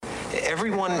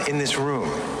Everyone in this room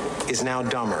is now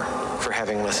dumber for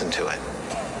having listened to it.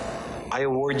 I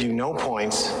award you no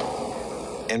points,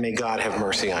 and may God have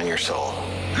mercy on your soul.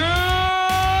 Good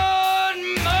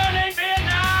morning,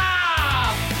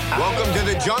 Vietnam! Welcome to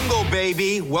the jungle,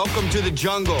 baby. Welcome to the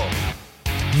jungle.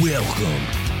 Welcome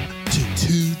to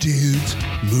Two Dudes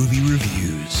Movie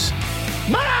Reviews.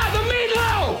 Mana, the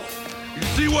meatloaf! You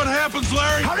see what happens,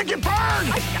 Larry? How'd it get burned?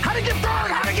 How'd it get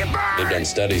burned? How'd it get burned? They've done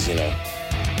studies,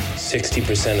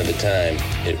 60% of the time,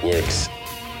 it works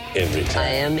every time. I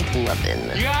am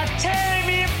McLovin. You are tearing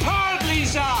me apart,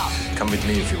 Lisa! Come with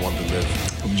me if you want to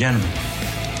live. Gentlemen,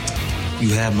 you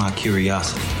have my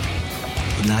curiosity,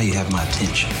 but now you have my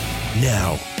attention.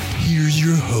 Now, here's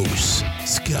your hosts,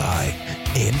 Sky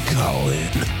and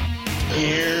Colin.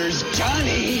 Here's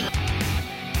Johnny!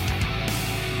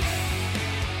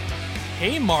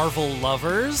 Hey, Marvel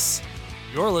lovers!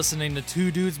 You're listening to Two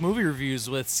Dudes Movie Reviews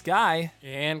with Sky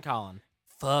and Colin.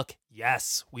 Fuck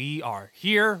yes, we are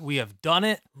here. We have done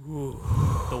it.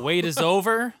 The wait is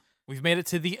over. We've made it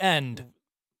to the end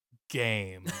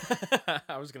game.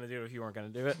 I was going to do it if you weren't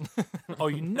going to do it. Oh,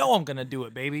 you know I'm going to do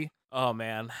it, baby. Oh,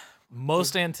 man.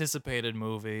 Most anticipated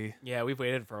movie. Yeah, we've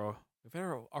waited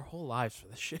our whole lives for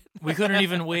this shit. We couldn't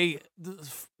even wait,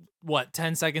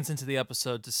 10 seconds into the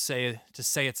episode to say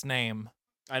its name.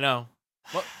 I know.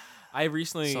 Well, I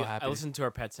recently So happy. I listened to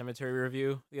our Pet Cemetery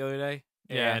review the other day,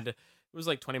 Yeah. and it was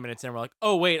like 20 minutes in. We're like,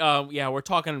 oh wait, yeah, we're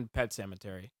talking Pet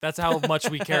Cemetery. That's how much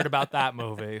we cared about that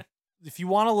movie. If you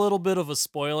want a little bit of a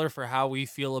spoiler for how we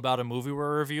feel about a movie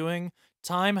we're reviewing,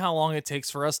 time how long it takes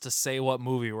for us to say what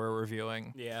movie we're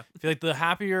reviewing. Yeah. I feel like the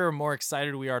happier or more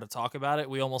excited we are to talk about it,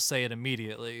 we almost say it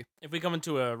immediately. If we come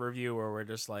into a review where we're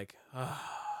just like,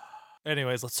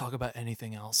 Anyways, let's talk about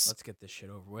anything else. let's get this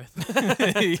shit over with.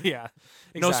 Yeah.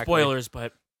 No exactly. spoilers,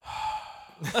 but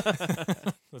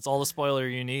That's all the spoiler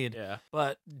you need. yeah.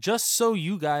 But just so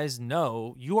you guys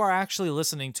know, you are actually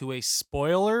listening to a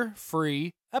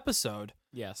spoiler-free episode.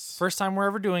 Yes. First time we're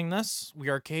ever doing this. We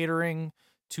are catering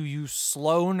to you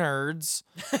slow nerds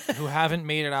who haven't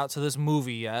made it out to this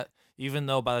movie yet, even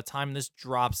though by the time this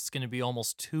drops, it's going to be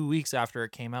almost 2 weeks after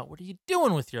it came out. What are you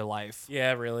doing with your life?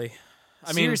 Yeah, really.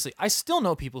 I mean, Seriously, I still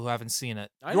know people who haven't seen it.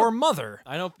 I Your know- mother.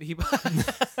 I know people.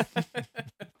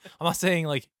 I'm not saying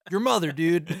like your mother,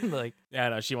 dude. Like, Yeah,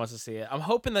 no, she wants to see it. I'm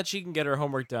hoping that she can get her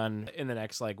homework done in the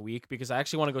next week because I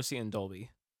actually want to go see it in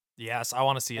Dolby. yes, I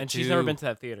want to see it And too. she's never been to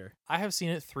that theater. I have seen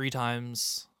it 3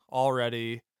 times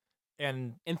already,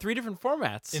 and In 3 different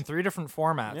formats. in 3 different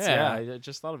formats. yeah, Yeah, I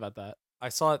just thought about that. I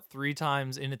saw it 3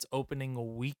 times in its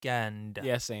opening weekend.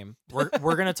 Yeah, same.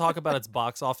 We're gonna talk about its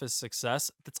box office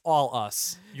success. That's all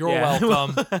us. You're Yeah.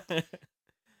 welcome.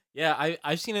 Yeah,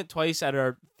 I've seen it twice at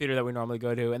our theater that we normally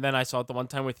go to, and then I saw it the one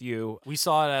time with you We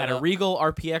saw it at a Regal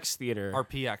RPX theater.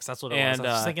 RPX. That's what it was. And,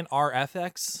 I was thinking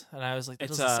RFX, and I was like, that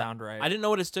It's, doesn't sound right. I didn't know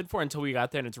what it stood for until we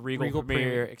got there, and it's Regal, Regal Premier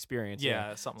Premier. Experience.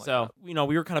 Yeah, something like So, that.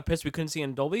 we were kind of pissed we couldn't see it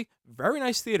in Dolby. Very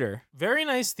nice theater. Very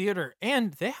nice theater,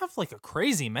 and they have like a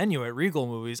crazy menu at Regal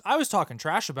Movies. I was talking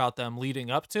trash about them leading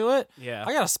up to it. Yeah.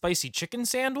 I got a spicy chicken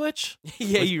sandwich.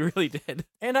 Yeah, you really did.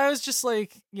 And I was just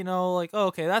like, oh,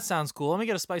 okay, that sounds cool. Let me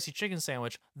get a spicy chicken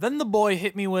sandwich. Then the boy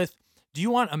hit me with, do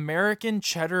you want American,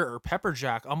 cheddar, or pepper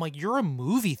jack? I'm like, you're a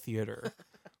movie theater.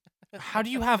 How do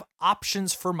you have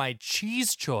options for my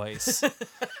cheese choice?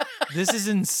 This is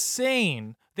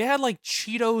insane. They had like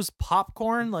Cheetos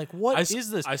popcorn. Like, what is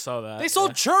this? I saw that. They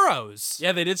sold churros.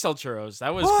 Yeah, they did sell churros.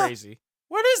 That was What? crazy.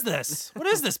 What is this? What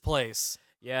is this place?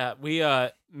 Yeah, we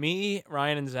me,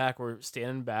 Ryan, and Zach were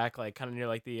standing back, kind of near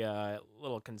the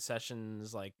little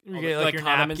concessions, all You the, get, like, your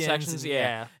condiment napkins sections. and-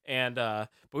 Yeah, and but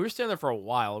we were standing there for a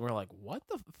while, and we were like, "What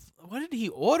what did he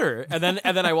order?" And then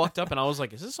I walked up, and I was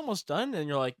like, "Is this almost done?" And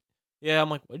you're like, "Yeah." I'm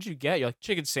like, "What did you get?" You're like,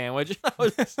 "Chicken sandwich."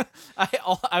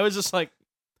 I was just like,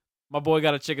 "My boy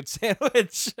got a chicken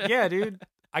sandwich." Yeah, dude.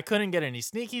 I couldn't get any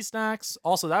sneaky snacks.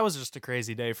 Also, that was just a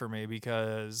crazy day for me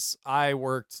because I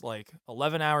worked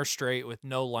 11 hours straight with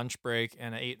no lunch break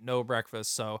and I ate no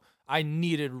breakfast. So I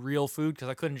needed real food because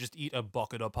I couldn't just eat a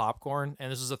bucket of popcorn.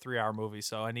 And this was a 3-hour movie,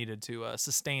 so I needed to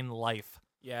sustain life.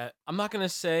 Yeah, I'm not gonna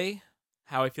say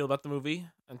how I feel about the movie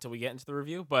until we get into the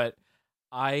review, but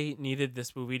I needed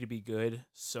this movie to be good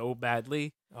so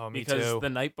badly. Oh, me because too. the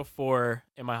night before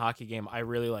in my hockey game, I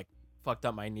really fucked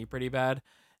up my knee pretty bad.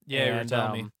 Yeah, you were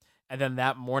telling me. And then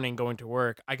that morning going to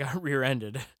work, I got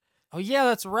rear-ended. Oh, yeah,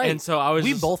 that's right. And so I was we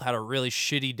just- both had a really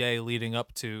shitty day leading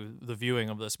up to the viewing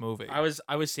of this movie. I was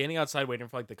standing outside waiting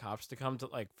for the cops to come to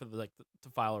to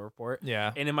file a report.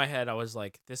 Yeah. And in my head, I was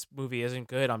like, this movie isn't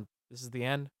good. I'm this is the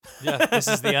end. Yeah, this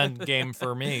is the end game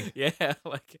for me. Yeah,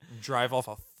 like Drive off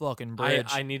a fucking bridge.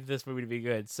 I needed this movie to be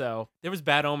good. So there was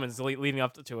bad omens leading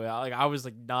up to it. Like I was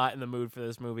like not in the mood for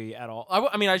this movie at all.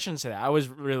 I mean, I shouldn't say that. I was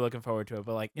really looking forward to it,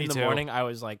 but like Me in the too. morning, I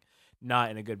was like not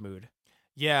in a good mood.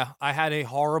 Yeah, I had a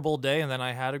horrible day and then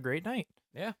I had a great night.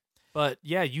 Yeah. But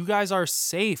yeah, you guys are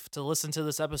safe to listen to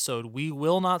this episode. We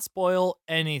will not spoil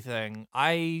anything.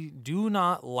 I do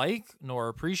not like, nor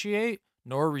appreciate,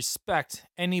 nor respect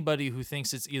anybody who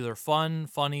thinks it's either fun,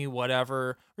 funny,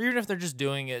 whatever, or even if they're just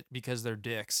doing it because they're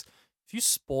dicks. If you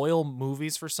spoil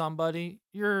movies for somebody,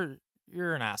 you're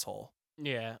an asshole.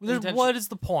 Yeah. What is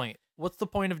the point? What's the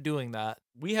point of doing that?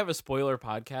 We have a spoiler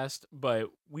podcast, but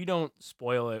we don't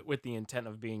spoil it with the intent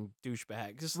of being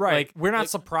douchebags. Right. Like, We're not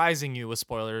surprising you with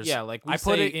spoilers. Yeah, like we I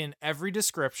put say- it in every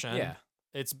description. Yeah.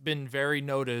 It's been very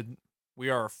noted. We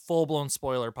are a full-blown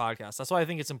spoiler podcast. That's why I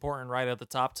think it's important right at the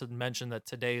top to mention that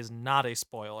today is not a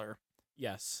spoiler.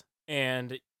 Yes.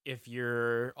 And if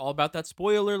you're all about that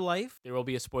spoiler life, there will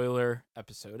be a spoiler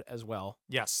episode as well.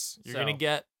 Yes, you're So- gonna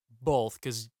get both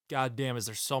because goddamn, is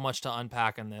there so much to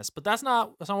unpack in this? But that's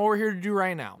not what we're here to do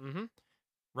right now. Mm-hmm.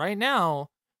 Right now,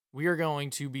 we are going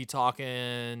to be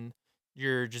talking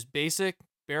your just basic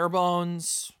bare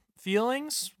bones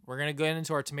feelings. We're gonna get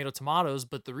into our tomatoes,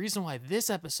 but the reason why this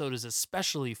episode is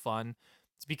especially fun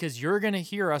is because you're gonna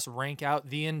hear us rank out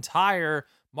the entire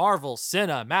Marvel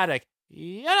Cinematic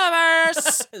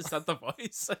Universe. Is that the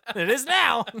voice? It is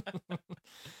now.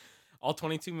 All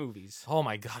 22 movies. Oh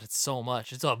my god, it's so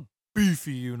much. It's a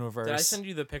beefy universe. Did I send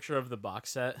you the picture of the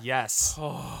box set? Yes.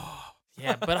 Oh.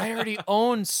 Yeah, but I already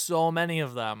own so many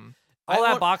of them. All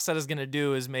that box set is gonna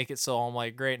do is make it so I'm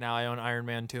like, great, now I own Iron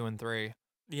Man 2 and 3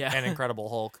 Yeah. and Incredible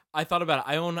Hulk. I thought about it.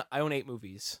 I own 8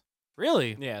 movies.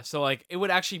 Really? Yeah, so like it would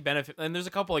actually benefit. And there's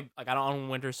a couple like I don't own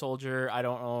Winter Soldier. I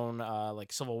don't own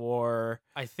like Civil War.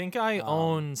 I think I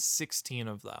own 16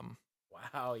 of them.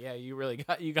 Wow, yeah, you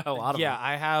got a lot of Yeah, them.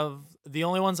 I have the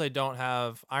only ones I don't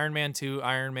have: Iron Man 2,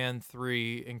 Iron Man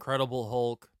 3, Incredible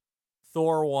Hulk,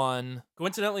 Thor 1.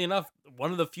 Coincidentally enough, one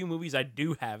of the few movies I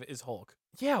do have is Hulk.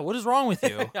 Yeah, what is wrong with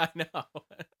you? I know.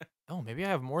 Oh, maybe I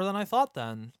have more than I thought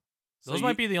then. So Those you-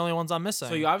 might be the only ones I'm missing.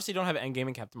 So you obviously don't have Endgame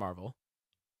and Captain Marvel.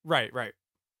 Right.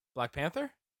 Black Panther?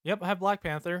 Yep, I have Black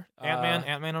Panther, Ant-Man,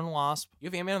 Ant-Man and the Wasp. You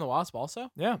have Ant-Man and the Wasp also?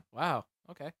 Yeah. Wow.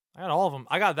 Okay. I got all of them.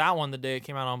 I got that one the day it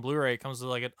came out on Blu-ray. It comes with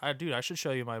like dude, I should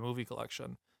show you my movie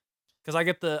collection. Cuz I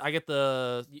get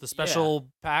the special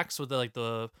packs with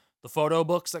the photo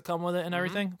books that come with it and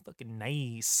everything. Fucking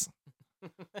nice.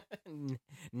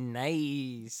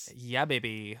 Nice. Yeah,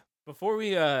 baby. Before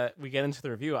we get into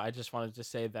the review, I just wanted to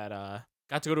say that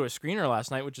got to go to a screener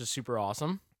last night, which is super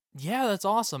awesome. Yeah, that's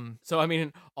awesome. So I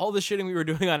mean, all the shitting we were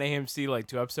doing on AMC like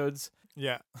 2 episodes.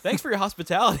 Yeah. Thanks for your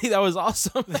hospitality. That was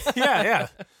awesome. yeah.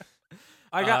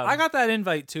 I got that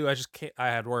invite too. I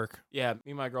had work. Yeah,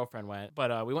 me and my girlfriend went,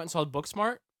 but we went and saw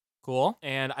Booksmart. Cool.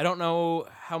 And I don't know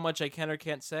how much I can or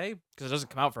can't say because it doesn't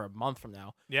come out for a month from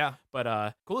now. Yeah.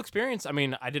 But cool experience. I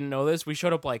mean, I didn't know this. We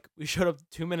showed up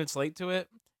 2 minutes late to it,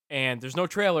 and there's no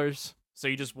trailers, so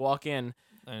you just walk in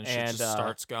And shit just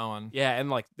starts going. Yeah, and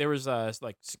like there was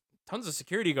tons of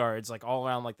security guards like all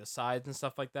around like the sides and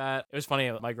stuff like that. It was funny.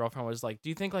 My girlfriend was like, "Do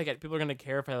you think like people are gonna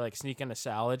care if I like sneak in a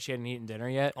salad? She hadn't eaten dinner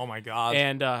yet." Oh my god.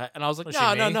 And I was like, Was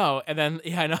 "No, she no, me? no." And then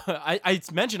yeah, I know. I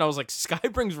mentioned I was like, Sky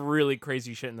brings really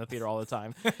crazy shit in the theater all the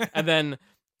time. And then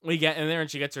we get in there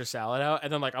and she gets her salad out,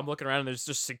 and then like I'm looking around and there's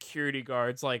just security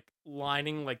guards like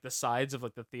lining like the sides of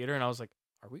like the theater, and I was like,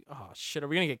 are we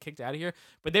gonna get kicked out of here?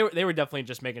 But they were definitely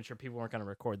just making sure people weren't gonna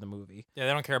record the movie. Yeah,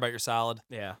 they don't care about your salad.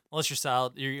 Yeah. Unless your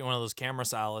salad, you're eating one of those camera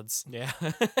salads. Yeah.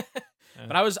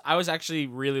 But I was actually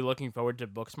really looking forward to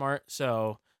Booksmart,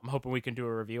 so I'm hoping we can do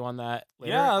a review on that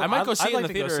later. Yeah, I might go see I'd it in like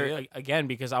the to go see theater it. again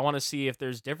because I want to see if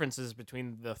there's differences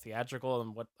between the theatrical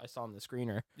and what I saw on the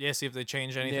screener. Yeah, see if they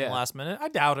change anything Yeah. last minute. I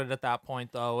doubt it at that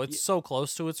point though. It's so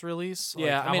close to its release. Like,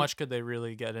 Yeah, I how mean- much could they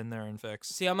really get in there and fix?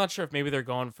 See, I'm not sure if maybe they're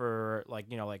going for like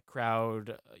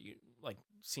crowd like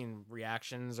seeing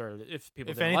reactions, or if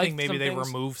people If didn't anything, like maybe some they things.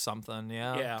 remove something.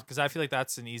 Yeah. Yeah. Because I feel like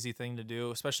that's an easy thing to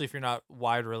do, especially if you're not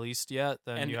wide released yet.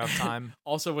 Then And you have time.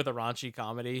 Also with a raunchy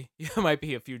comedy, there might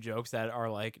be a few jokes that are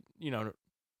like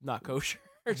not kosher.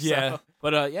 Yeah.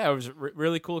 But yeah, it was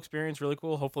really cool experience. Really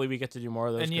cool. Hopefully we get to do more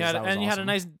of those. And you 'cause had that was you had a awesome.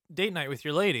 nice date night with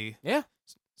your lady. Yeah.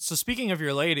 So speaking of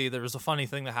your lady, there was a funny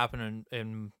thing that happened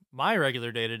in my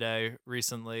regular day to day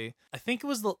recently. I think it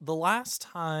was the last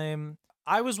time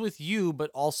I was with you,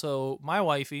 but also my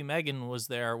wifey Megan was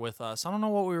there with us. I don't know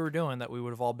what we were doing that we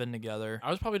would have all been together. I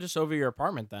was probably just over your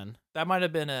apartment then. That might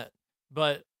have been it.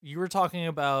 But you were talking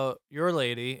about your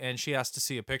lady, and she asked to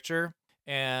see a picture.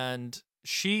 And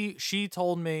she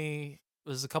told me, it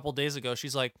was a couple days ago,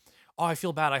 she's like, oh, I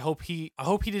feel bad. I hope he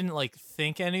didn't like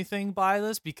think anything by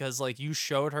this, because like you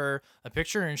showed her a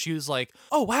picture and she was like,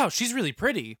 oh wow, she's really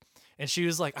pretty. And she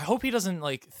was like, I hope he doesn't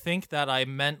like think that I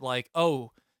meant like,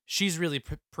 oh, she's really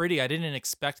pretty. I didn't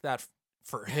expect that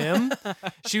for him.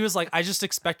 She was like, I just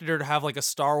expected her to have like a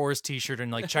Star Wars t-shirt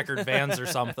and like checkered Vans or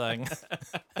something.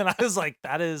 And I was like,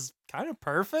 that is kind of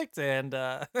perfect. And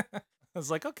I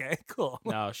was like, okay, cool.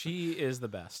 No, she is the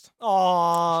best.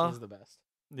 Aww. She's the best.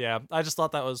 Yeah, I just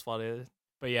thought that was funny.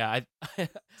 But yeah,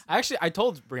 I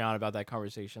told Brianna about that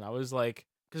conversation. I was like,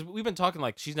 because we've been talking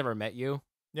like she's never met you.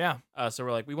 Yeah. So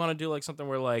we're like, we want to do like something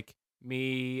where like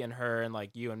me and her and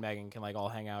like you and Megan can like all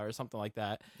hang out or something like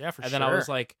that. Yeah, for sure. And then I was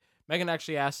like, Megan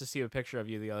actually asked to see a picture of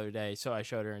you the other day, so I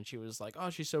showed her and she was like, oh,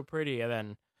 she's so pretty. And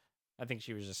then I think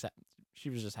she was just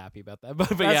happy about that. But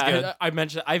That's yeah, good.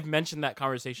 I've mentioned that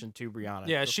conversation to Brianna.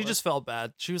 Yeah, before. she just felt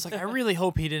bad. She was like, I really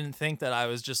hope he didn't think that I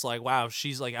was just like, wow,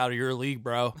 she's like out of your league,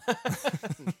 bro.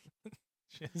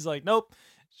 She's like, nope.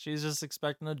 She's just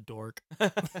expecting a dork.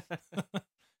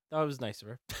 That was nice of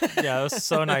her. Yeah, it was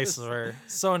so nice of her.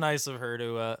 So nice of her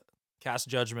to cast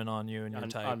judgment on you and your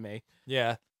type. On me.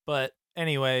 Yeah. But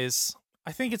anyways,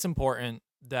 I think it's important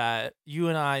that you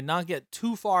and I not get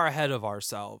too far ahead of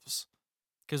ourselves,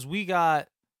 because we got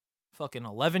fucking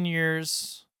 11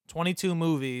 years, 22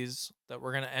 movies that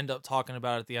we're going to end up talking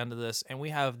about at the end of this, and we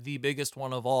have the biggest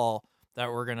one of all that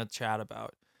we're going to chat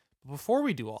about. But before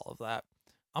we do all of that,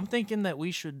 I'm thinking that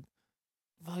we should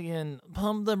fucking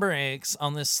pump the brakes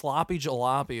on this sloppy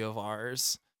jalopy of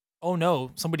ours. Oh no,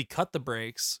 somebody cut the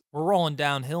brakes. We're rolling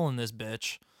downhill in this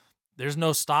bitch. There's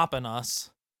no stopping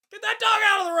us. Get that dog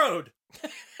out of the road!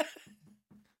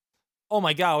 Oh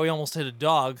my god, we almost hit a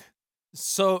dog.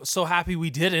 So happy we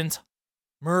didn't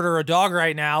murder a dog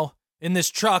right now in this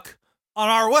truck on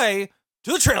our way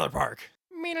to the trailer park.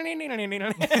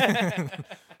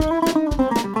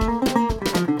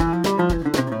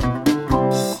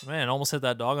 Man, almost hit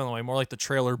that dog on the way. More like the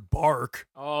trailer bark.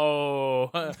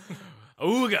 Oh,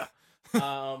 ooga.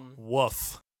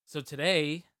 Woof. So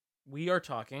today we are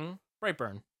talking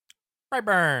Brightburn.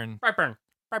 Brightburn.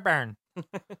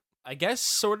 I guess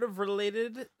sort of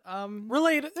related.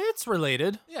 Related. It's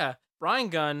related. Yeah. Brian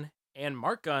Gunn and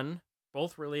Mark Gunn,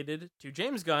 both related to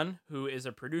James Gunn, who is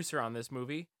a producer on this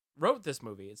movie, wrote this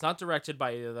movie. It's not directed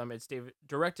by either of them. It's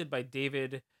directed by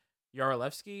David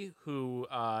Yarolevsky, who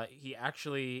he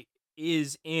actually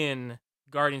is in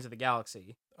Guardians of the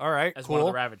Galaxy. All right, as cool. one of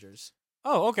the Ravagers.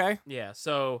 Oh, okay. Yeah,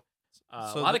 so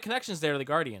a lot of connections there to the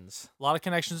Guardians. A lot of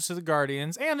connections to the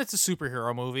Guardians, and it's a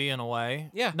superhero movie in a way.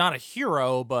 Yeah. Not a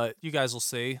hero, but you guys will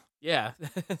see. Yeah.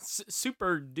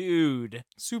 Super dude.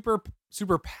 Super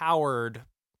powered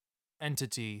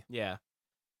entity. Yeah.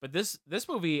 But this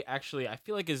movie actually, I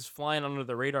feel like, is flying under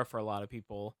the radar for a lot of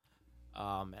people.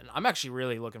 And I'm actually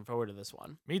really looking forward to this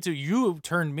one. Me too. You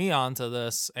turned me on to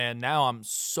this, and now I'm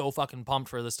so fucking pumped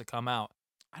for this to come out.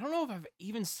 I don't know if I've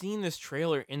even seen this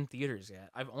trailer in theaters yet.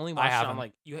 I've only watched it on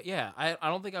like I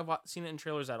don't think I've seen it in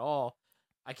trailers at all.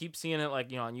 I keep seeing it like,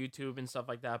 on YouTube and stuff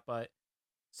like that, but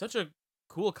such a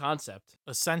cool concept.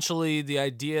 Essentially, the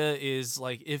idea is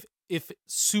like if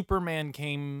Superman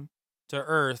came to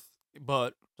Earth,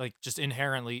 but like just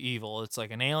inherently evil. It's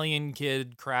like an alien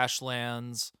kid crash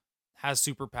lands, has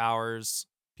superpowers.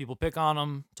 People pick on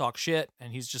him, talk shit,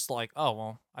 and he's just like, oh,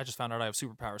 well, I just found out I have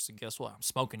superpowers, so guess what? I'm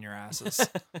smoking your asses.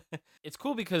 It's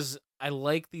cool because I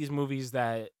like these movies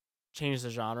that change the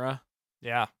genre.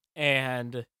 Yeah.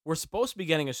 And we're supposed to be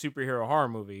getting a superhero horror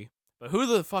movie, but who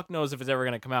the fuck knows if it's ever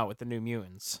going to come out with the New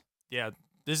Mutants? Yeah,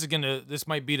 this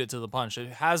might beat it to the punch.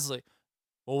 It has like,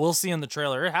 well, we'll see in the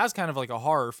trailer. It has kind of like a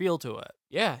horror feel to it.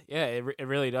 Yeah, it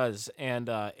really does. And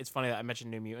it's funny that I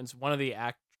mentioned New Mutants. One of the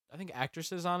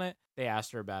actresses on it, they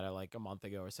asked her about it like a month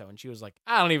ago or so, and she was like,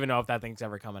 I don't even know if that thing's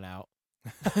ever coming out.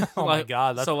 Oh my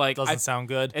god, that doesn't sound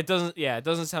good. It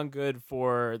doesn't sound good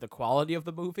for the quality of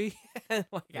the movie at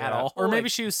all. Or maybe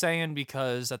she was saying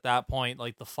because at that point,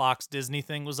 like the Fox Disney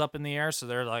thing was up in the air, so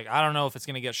they're like, I don't know if it's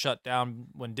gonna get shut down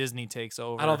when Disney takes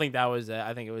over. I don't think that was it.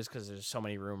 I think it was because there's so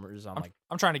many rumors. I'm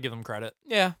trying to give them credit.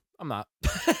 Yeah, I'm not.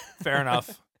 Fair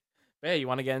enough. Hey, you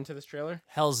want to get into this trailer?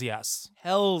 Hells yes.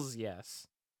 Hells yes.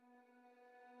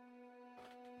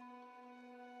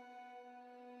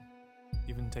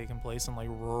 Even taking place in like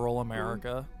rural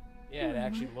America. Yeah, it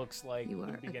actually looks like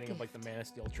the beginning of like the Man of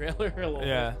Steel trailer a little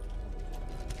bit.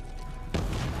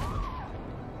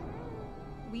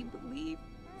 We believe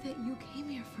that you came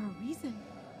here for a reason.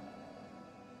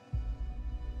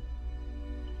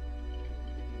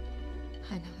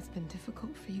 I know it's been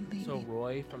difficult for you lately. So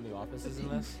Roy from The Office is in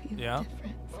this? Yeah.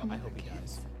 I hope he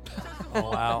dies. Oh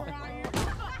wow.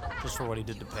 Just for what he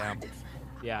did to Pam.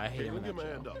 Yeah, I hate him in Give that him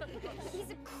a hand show. up. He's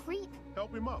a creep.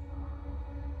 Help him up.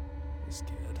 This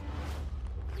kid.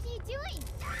 What are you doing?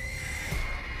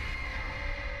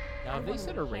 Now, have they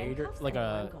said a rated, like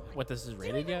a, what this is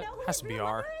rated yet? Has to be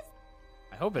R.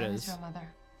 I hope it is.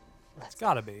 It's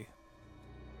gotta be.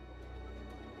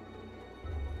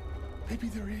 Maybe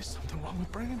there is something wrong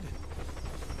with Brandon.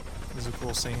 This is a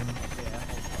cool scene. Yeah.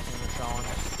 Showing.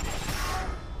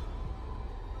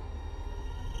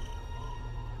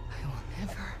 I will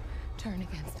never turn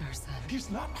against our son. He's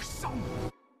not my son.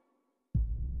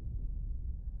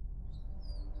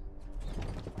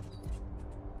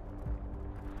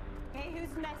 Hey,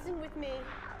 who's messing with me?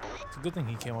 It's a good thing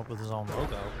he came up with his own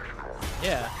logo.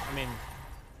 Yeah, I mean,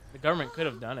 the government could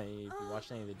have done it if you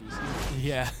watched any of the DC.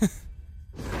 Yeah.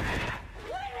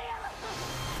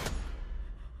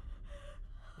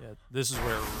 Yeah, this is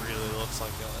where it really looks like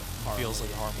a feels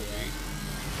like a horror movie.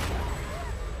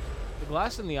 The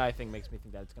glass in the eye thing makes me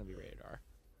think that it's gonna be rated R.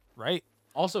 Right?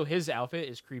 Also, his outfit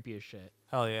is creepy as shit.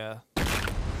 Hell yeah.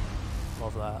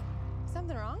 Love that.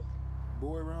 Something wrong?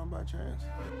 Boy around by chance?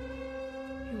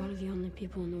 You're one of the only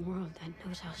people in the world that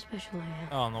knows how special I am.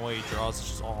 Oh, and the way he draws is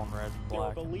just all in red and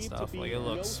black and stuff. Like, it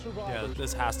looks... Yeah,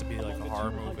 this has to be like a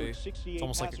horror movie. It's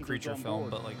almost like a creature film,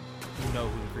 but like, you know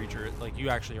who the creature is. Like, you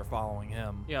actually are following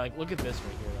him. Yeah, like, look at this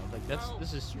right here, though. Like,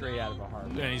 this is straight out of a horror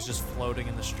movie. And he's just floating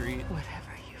in the street.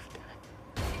 Whatever you've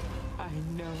done, I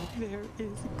know there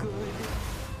is good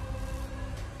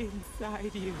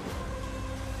inside you.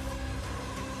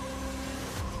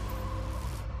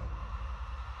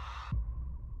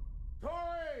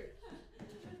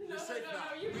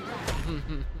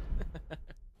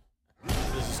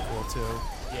 This is cool too.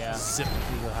 Yeah. Zipping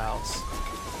through the house.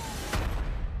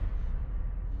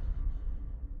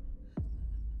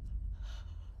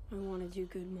 I want to do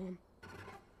good, Mom.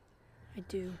 I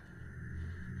do.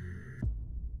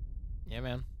 Yeah,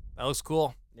 man. That looks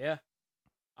cool. Yeah.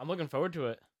 I'm looking forward to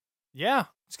it. Yeah.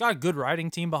 It's got a good writing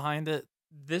team behind it.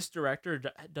 This director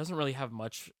doesn't really have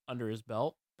much under his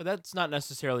belt, but that's not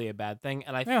necessarily a bad thing.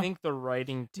 And I Yeah. think the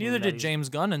writing team... Neither that did he's- James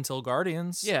Gunn until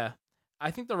Guardians. Yeah.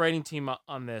 I think the writing team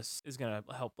on this is going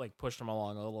to help like push them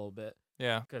along a little bit.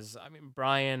 Yeah. Because, I mean,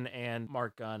 Brian and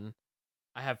Mark Gunn,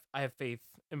 I have faith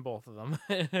in both of them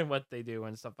and what they do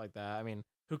and stuff like that. I mean,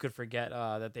 who could forget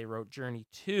that they wrote Journey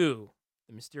to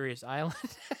the Mysterious Island?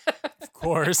 Of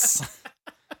course.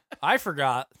 I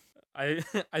forgot.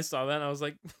 I saw that and I was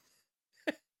like,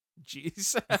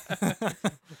 jeez.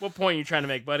 What point are you trying to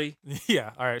make, buddy?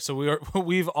 Yeah. All right. So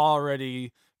we've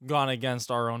already gone against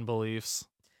our own beliefs.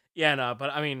 Yeah, no,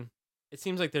 but I mean, it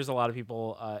seems like there's a lot of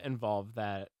people involved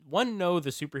that, one, know the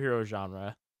superhero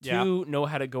genre, Yeah. two, know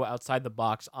how to go outside the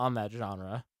box on that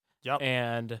genre. Yep.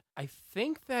 And I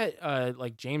think that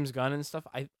like James Gunn and stuff,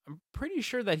 I'm pretty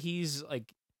sure that he's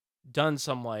like done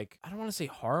some like, I don't want to say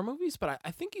horror movies, but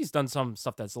I think he's done some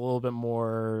stuff that's a little bit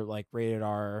more like rated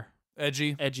R,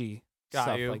 edgy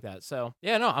stuff you. like that. So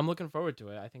yeah, no, I'm looking forward to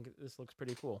it. I think this looks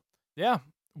pretty cool. Yeah.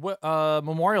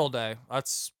 Memorial Day.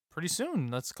 That's pretty soon.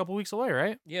 That's a couple weeks away,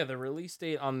 right? Yeah, the release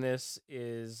date on this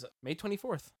is May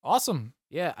 24th. Awesome.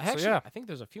 Yeah, So, yeah. I think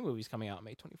there's a few movies coming out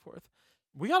May 24th.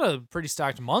 We got a pretty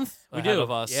stacked month We ahead do. of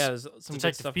us. Yeah, there's some good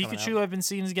Detective stuff coming Pikachu, out. I've been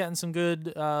seeing, is getting some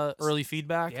good early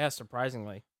feedback. Yeah,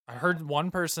 surprisingly. I heard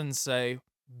one person say,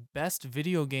 best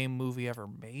video game movie ever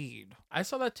made. I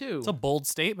saw that too. It's a bold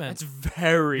statement. It's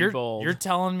very bold. You're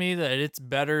telling me that it's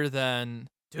better than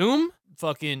Doom?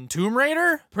 fucking Tomb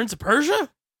Raider? Prince of Persia?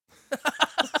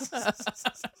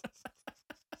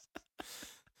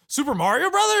 Super Mario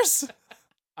Brothers?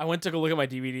 I went and took a look at my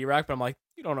DVD rack, but I'm like,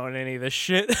 you don't own any of this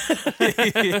shit.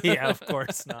 Yeah, of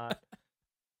course not.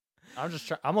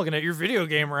 I'm looking at your video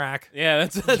game rack. Yeah,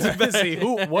 that's Trying to see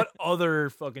bad. what other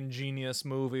fucking genius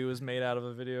movie was made out of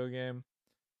a video game.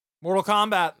 Mortal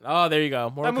Kombat. Oh, there you go.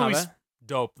 Mortal That movie's Kombat.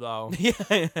 dope though.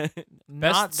 Yeah.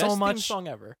 Not so best much. theme song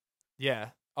ever. Yeah.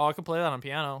 Oh, I could play that on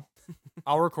piano.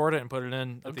 I'll record it and put it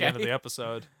in at the end of Okay. the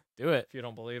episode. Do it. If you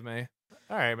don't believe me.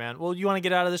 All right, man. Well, you want to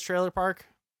get out of this trailer park?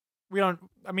 We don't.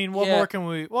 I mean, what Yeah.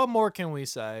 more can we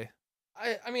say?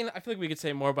 I mean, I feel like we could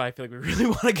say more, but I feel like we really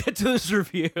want to get to this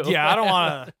review. Yeah, I don't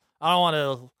want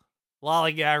to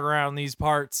lollygag around these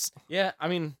parts. Yeah, I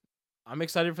mean, I'm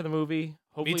excited for the movie.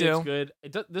 Hopefully too.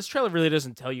 it's good. This trailer really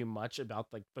doesn't tell you much about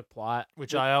like the plot,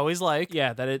 Which I always like.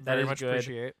 yeah, that very is much good.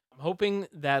 appreciate. I'm hoping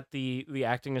that the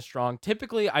acting is strong.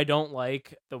 Typically, I don't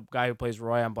like the guy who plays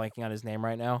Roy. I'm blanking on his name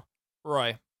right now.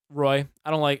 Roy.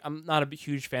 I'm not a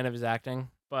huge fan of his acting,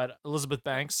 but Elizabeth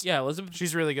Banks. yeah, Elizabeth.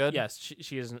 She's really good. Yes,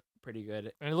 she is pretty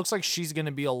good. And it looks like she's going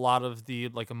to be a lot of the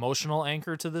like emotional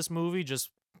anchor to this movie, just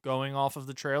going off of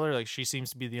the trailer. Like she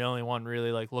seems to be the only one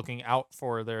really like looking out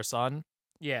for their son.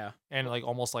 Yeah. And like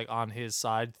almost like on his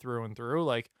side through and through,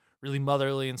 like really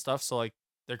motherly and stuff. So like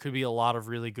there could be a lot of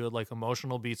really good like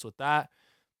emotional beats with that.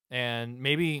 And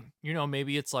maybe,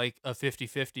 maybe it's like a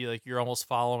 50-50, like you're almost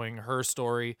following her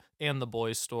story and the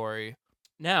boy's story.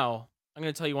 Now, I'm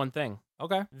going to tell you one thing.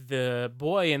 Okay. The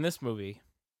boy in this movie,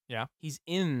 yeah, he's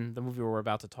in the movie we're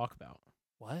about to talk about.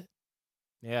 What?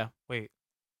 Yeah. Wait.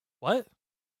 What?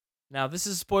 Now, this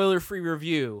is a spoiler-free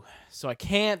review, so I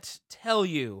can't tell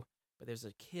you, but there's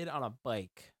a kid on a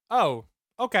bike. Oh,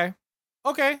 okay.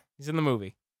 Okay. He's in the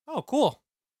movie. Oh, cool.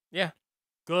 Yeah.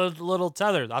 Good little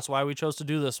tether. That's why we chose to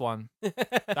do this one.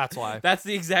 That's why. That's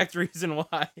the exact reason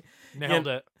why. Nailed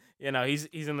it.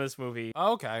 He's in this movie.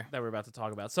 Oh, okay. That we're about to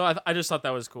talk about. So I just thought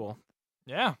that was cool.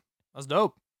 Yeah. That's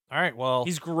dope. All right, well.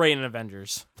 He's great in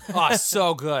Avengers. Oh,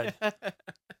 so good.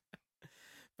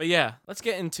 But yeah, let's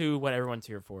get into what everyone's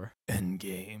here for.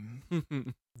 Endgame.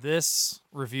 This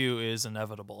review is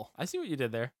inevitable. I see what you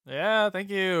did there. Yeah, thank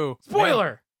you.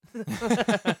 Spoiler!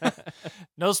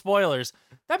 No spoilers.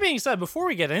 That being said, before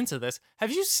we get into this, have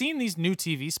you seen these new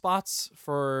TV spots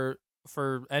for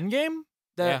Endgame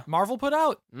that Marvel put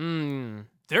out?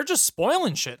 They're just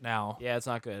spoiling shit now. Yeah, it's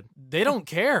not good. They don't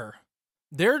care.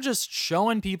 They're just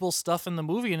showing people stuff in the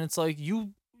movie, and it's like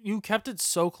you kept it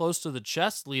so close to the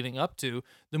chest leading up to.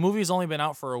 The movie's only been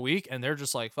out for a week, and they're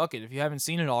just like, fuck it. If you haven't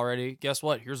seen it already, guess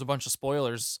what? Here's a bunch of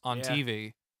spoilers on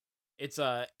TV. It's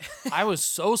I was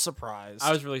so surprised.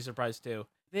 I was really surprised too.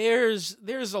 There's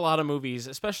a lot of movies,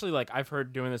 especially like I've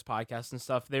heard doing this podcast and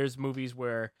stuff. There's movies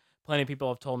where plenty of people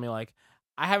have told me like,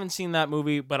 I haven't seen that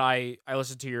movie, but I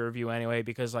listened to your review anyway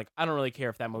because like I don't really care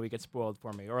if that movie gets spoiled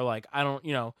for me, or like I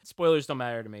don't, spoilers don't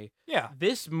matter to me. Yeah.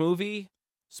 This movie,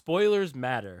 spoilers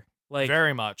matter. Like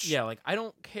very much. Yeah, like I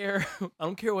don't care. I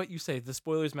don't care what you say. The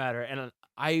spoilers matter, and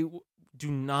I do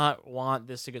not want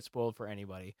this to get spoiled for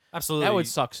anybody. Absolutely. That would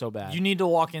suck so bad. You need to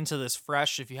walk into this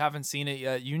fresh. If you haven't seen it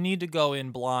yet, you need to go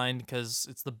in blind because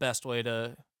it's the best way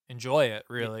to enjoy it,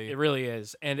 really. It really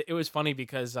is. And it was funny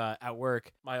because at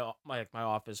work, my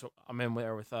office, I'm in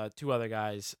there with two other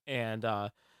guys, and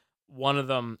one of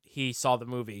them, he saw the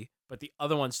movie, but the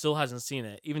other one still hasn't seen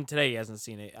it. Even today, he hasn't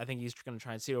seen it. I think he's going to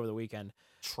try and see it over the weekend.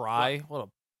 Try? What a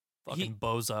fucking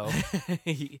bozo.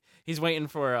 He's waiting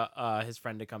for his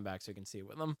friend to come back so he can see it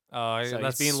with him. Oh, so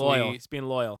that's he's being sweet. loyal. He's being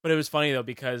loyal. But it was funny though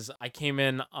because I came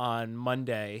in on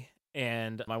Monday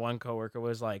and my one coworker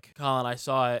was like, "Colin, I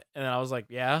saw it," and I was like,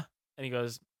 "Yeah," and he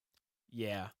goes,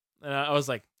 "Yeah," and I was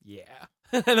like, "Yeah."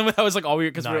 And then that was like all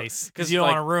weird because you don't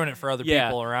want to ruin it for other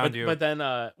people around you. But then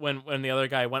when the other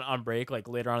guy went on break, like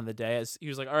later on in the day, he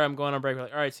was like, "All right, I'm going on break." We're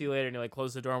like, "All right, see you later," and he like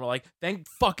closed the door and we're like, "Thank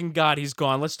fucking God he's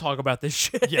gone. Let's talk about this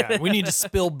shit." Yeah, we need to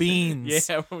spill beans. Yeah,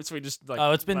 so we just like.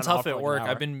 Oh, it's been went tough off for, at like, work. an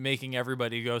hour. I've been making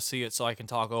everybody go see it so I can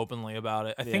talk openly about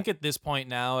it. I think at this point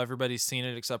now everybody's seen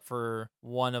it except for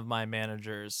one of my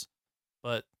managers.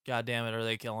 But God damn it, are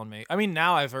they killing me? I mean,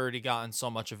 now I've already gotten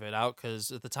so much of it out because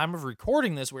at the time of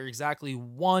recording this, we're exactly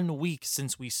 1 week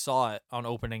since we saw it on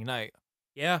opening night.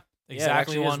 Yeah,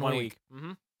 exactly it 1 week.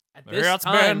 Mm-hmm.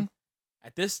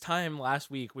 At this time last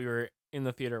week, we were in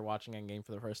the theater watching Endgame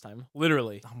for the first time.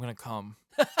 Literally, I'm gonna come.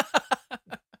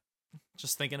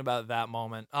 Just thinking about that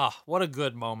moment. Ah, what a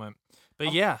good moment.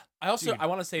 But yeah, I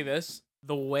want to say this.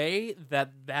 The way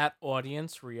that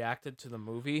audience reacted to the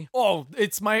movie. Oh,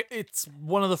 it's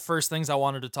one of the first things I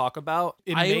wanted to talk about.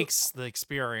 It makes the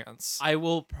experience. I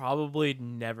will probably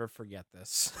never forget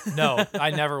this. No, I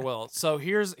never will. So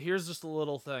here's just a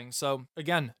little thing. So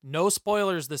again, no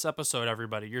spoilers this episode,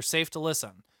 everybody. You're safe to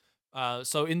listen.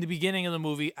 So in the beginning of the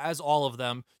movie, as all of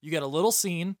them, you get a little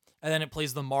scene, and then it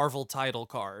plays the Marvel title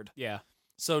card. Yeah.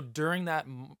 So during that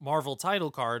Marvel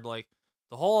title card, like,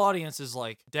 the whole audience is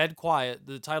like dead quiet.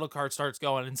 The title card starts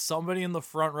going, and somebody in the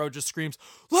front row just screams,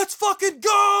 "Let's fucking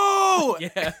go!"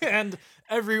 Yeah, and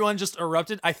everyone just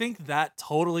erupted. I think that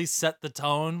totally set the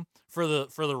tone for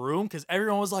the room because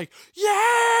everyone was like,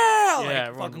 "Yeah!"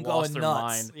 Yeah, like fucking going nuts.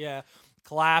 Mind. Yeah,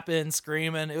 clapping,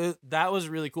 screaming. That was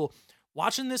really cool.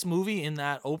 Watching this movie in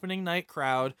that opening night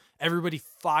crowd, everybody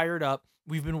fired up.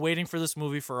 We've been waiting for this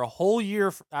movie for a whole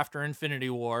year after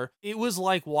Infinity War. It was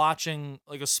like watching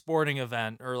like a sporting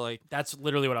event or like... That's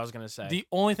literally what I was going to say. The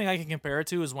only thing I can compare it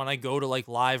to is when I go to like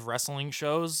live wrestling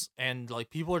shows and like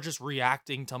people are just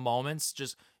reacting to moments.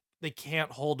 Just they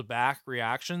can't hold back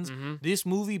reactions. Mm-hmm. This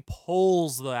movie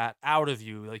pulls that out of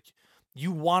you. Like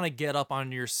you want to get up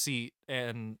on your seat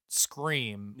and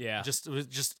scream. Yeah. Just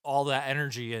all that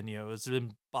energy in you. It's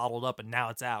been bottled up and now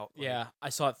it's out. Yeah. I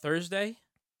saw it Thursday.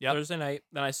 Yep. Thursday night.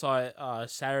 Then I saw it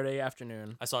Saturday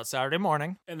afternoon, I saw it Saturday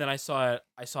morning. and then I saw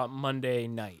it Monday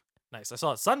night. Nice. I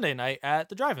saw it Sunday night at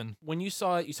the drive-in. When you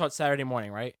saw it Saturday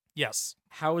morning, right? Yes.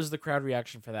 How was the crowd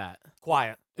reaction for that?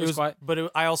 Quiet. It was quiet?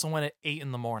 But I also went at 8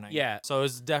 in the morning. Yeah. So it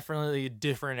was definitely a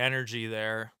different energy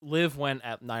there. Liv went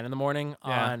at 9 in the morning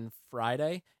on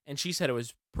Friday, and she said it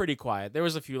was pretty quiet. There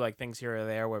was a few like things here or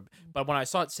there, but when I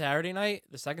saw it Saturday night,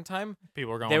 the second time,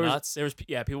 People were going nuts. There was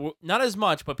people, not as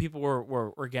much, but people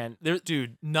were again.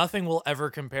 Dude, nothing will ever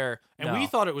compare. And we No.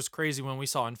 thought it was crazy when we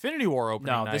saw Infinity War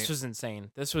opening No, night. this was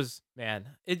insane. This was, man.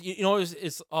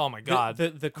 It's oh my god. The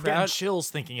I'm getting crowd chills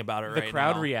thinking about it. the right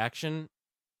crowd now. reaction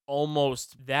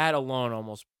almost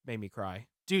made me cry.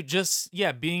 Dude, just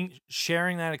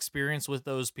sharing that experience with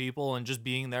those people and just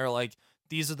being there, like,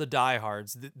 these are the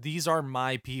diehards. These are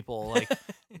my people. Like,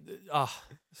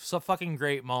 it's a fucking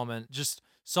great moment. Just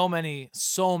so many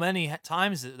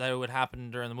times that it would happen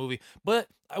during the movie. But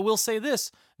I will say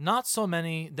this, not so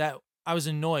many that I was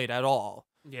annoyed at all.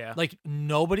 Yeah. Like,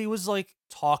 nobody was like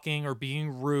talking or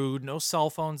being rude. No cell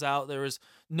phones out. There was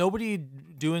nobody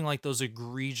doing like those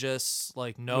egregious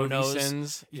like no-nos. Movie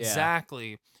sins. Yeah.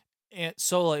 Exactly. And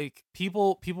so like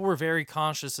people were very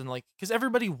conscious and like, because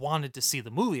everybody wanted to see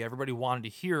the movie. Everybody wanted to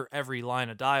hear every line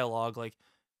of dialogue. Like,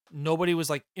 nobody was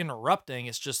like interrupting.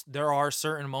 It's just there are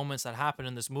certain moments that happen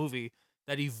in this movie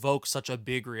that evoke such a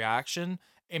big reaction,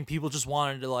 and people just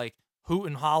wanted to like hoot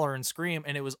and holler and scream,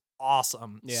 and it was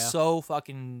awesome. Yeah. So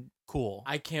fucking cool.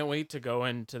 I can't wait to go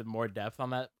into more depth on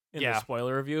that in Yeah. the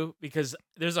spoiler review, because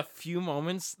there's a few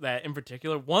moments that in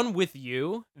particular, one with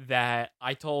you that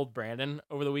I told Brandon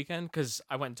over the weekend, because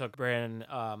I went and took Brandon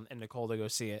and Nicole to go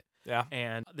see it. Yeah.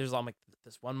 And there's like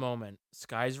this one moment,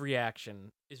 Sky's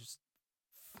reaction is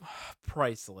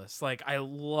priceless. Like, I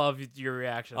love your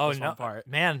reaction at this one part.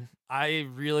 Man, I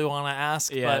really want to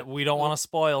ask, Yeah. but we don't want to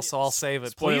spoil, so I'll save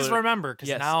it. Spoiler- Please remember, because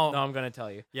Yes, now no, I'm gonna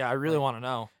tell you. Yeah, I really want to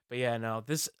know. But yeah, no,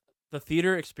 the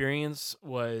theater experience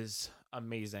was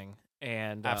amazing,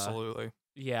 and Absolutely.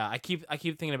 yeah, I keep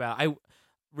thinking about I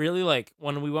really like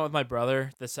when we went with my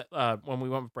brother when we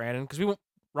went with Brandon, because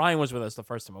Ryan was with us the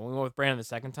first time. When we went with Brandon the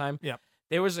second time, Yep.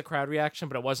 there was a crowd reaction,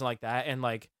 but it wasn't like that. And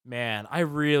like, man, I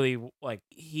really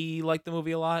he liked the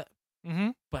movie a lot,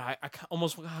 but I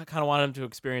almost kind of wanted him to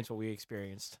experience what we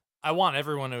experienced. I want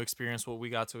everyone to experience what we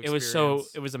got to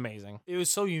experience. It was amazing. It was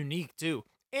so unique too.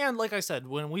 And like I said,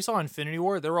 when we saw Infinity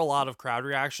War, there were a lot of crowd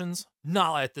reactions,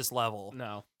 not at this level.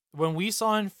 No. When we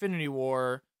saw Infinity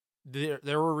War, there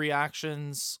were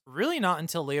reactions really not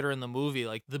until later in the movie.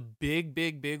 Like, the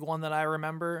big one that I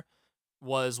remember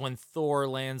was when Thor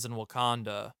lands in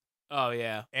Wakanda. Oh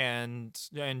yeah. And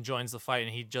joins the fight,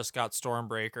 and he just got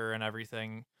Stormbreaker and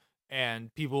everything,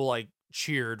 and people like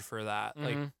cheered for that,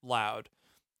 like loud.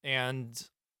 And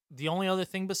the only other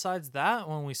thing besides that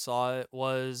when we saw it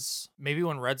was maybe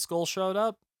when Red Skull showed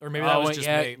up, or maybe that was just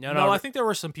me. No, I think there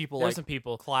were some people. There were like some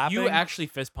people clapping. You actually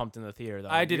fist pumped in the theater though.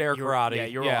 I did air karate. Yeah,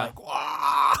 you were Yeah. like,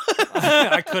 "Wah!"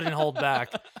 I couldn't hold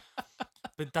back.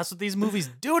 But that's what these movies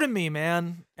do to me,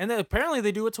 man. And apparently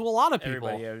they do it to a lot of people.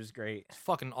 Everybody, yeah, it was great. It's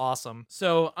fucking awesome.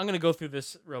 So I'm gonna go through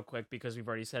this real quick because we've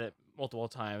already said it multiple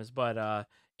times. But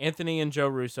Anthony and Joe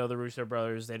Russo, the Russo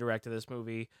brothers, they directed this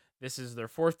movie. This is their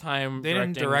fourth time. They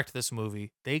didn't direct this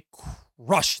movie. They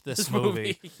crushed this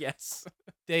movie. Yes.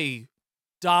 They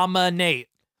dominate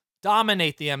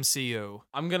the MCU.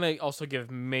 I'm gonna also give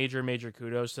major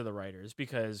kudos to the writers,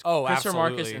 because Oh, Christopher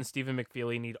Marcus absolutely. and Stephen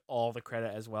McFeely need all the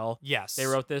credit as well. Yes. They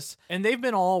wrote this. And they've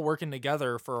been all working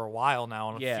together for a while now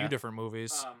on a Yeah. few different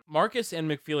movies. Marcus and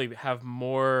McFeely have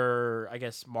more, I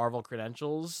guess, Marvel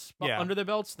credentials under their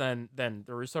belts than the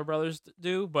Russo brothers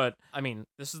do. But I mean,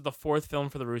 this is the fourth film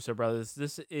for the Russo brothers.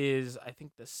 This is, I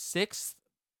think, the sixth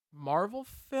Marvel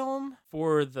film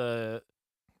for the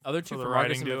other two, For for the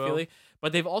Marcus writing and duo. McFeely.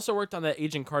 But they've also worked on that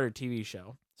Agent Carter TV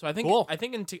show. So I think Cool.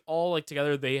 all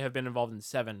together they have been involved in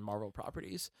 7 Marvel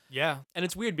properties. Yeah. And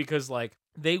it's weird because like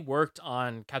they worked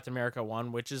on Captain America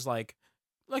 1, which is like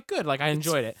good. Like I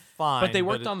enjoyed it. Fine. But they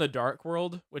worked on The Dark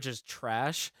World, which is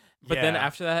trash. But then Yeah.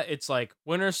 after that, it's like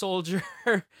Winter Soldier,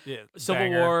 Yeah, Civil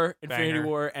banger, War, Infinity banger,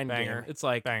 War, Endgame. banger, It's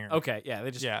like banger. okay, yeah,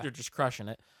 they're just crushing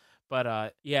it.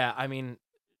 But yeah, I mean,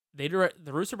 the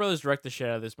Russo brothers direct the shit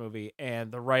out of this movie, and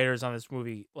the writers on this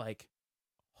movie, like,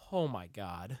 oh my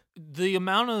god, the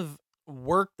amount of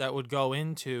work that would go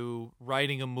into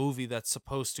writing a movie that's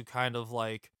supposed to kind of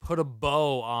like put a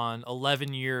bow on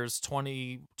 11 years,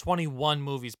 21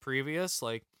 movies previous.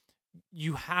 Like,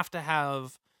 you have to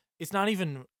have, it's not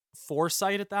even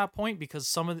foresight at that point, because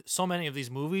so many of these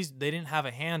movies they didn't have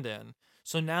a hand in.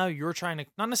 So now you're trying to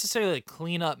not necessarily like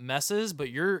clean up messes, but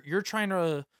you're trying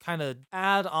to kind of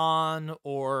add on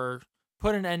or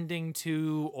put an ending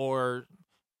to or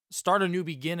start a new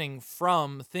beginning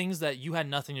from things that you had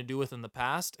nothing to do with in the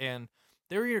past. And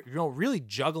they were really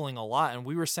juggling a lot. And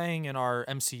we were saying in our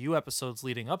MCU episodes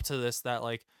leading up to this that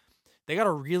like they got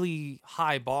a really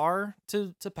high bar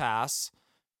to pass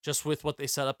just with what they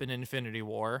set up in Infinity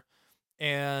War.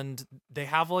 And they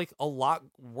have like a lot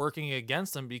working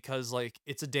against them because like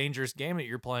it's a dangerous game that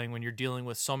you're playing when you're dealing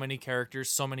with so many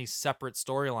characters, so many separate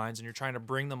storylines, and you're trying to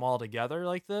bring them all together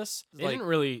like this.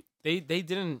 They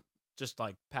didn't just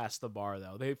like pass the bar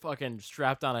though. They fucking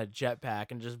strapped on a jetpack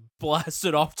and just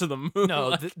blasted off to the moon. No,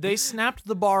 like... they snapped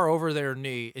the bar over their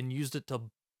knee and used it to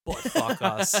butt fuck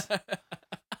us.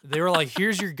 They were like,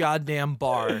 here's your goddamn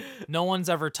bar. No one's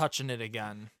ever touching it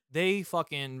again. They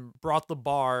fucking brought the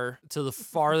bar to the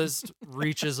farthest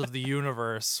reaches of the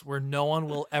universe where no one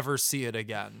will ever see it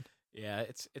again. Yeah,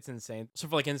 it's insane. So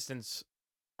for like instance,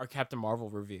 our Captain Marvel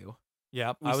review.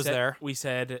 Yeah, I was there. We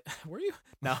said, were you?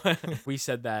 No, we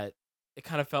said that it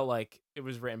kind of felt like it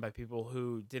was written by people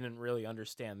who didn't really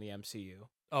understand the MCU.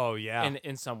 Oh yeah.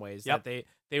 In some ways, that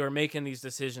they were making these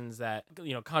decisions that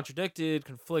contradicted,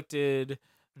 conflicted,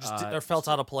 or felt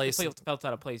out of place. Felt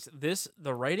out of place.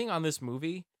 The writing on this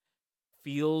movie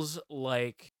feels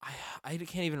like I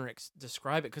can't even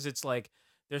describe it because it's like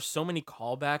there's so many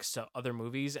callbacks to other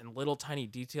movies and little tiny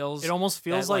details. It almost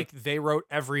feels like they wrote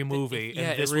every movie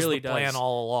and this was the plan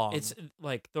all along. It's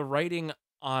like the writing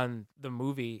on the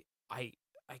movie, I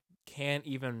can't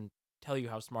even tell you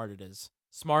how smart it is.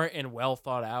 Smart and well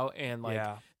thought out, and like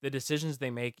the decisions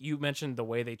they make. You mentioned the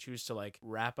way they choose to like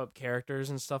wrap up characters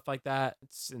and stuff like that.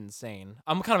 It's insane.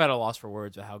 I'm kind of at a loss for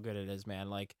words with how good it is, man.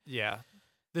 Like, yeah.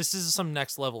 This is some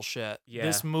next level shit. Yeah.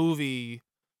 This movie,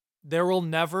 there will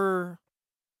never,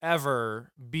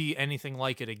 ever be anything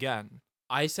like it again.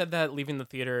 I said that leaving the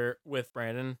theater with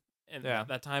Brandon and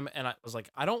that time, and I was like,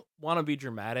 I don't want to be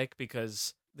dramatic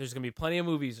because there's going to be plenty of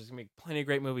movies. There's going to be plenty of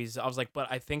great movies. I was like,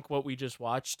 but I think what we just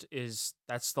watched is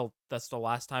that's the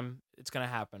last time it's going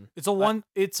to happen. It's a once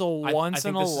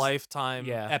in a lifetime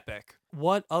epic.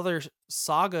 What other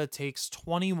saga takes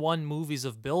 21 movies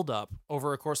of buildup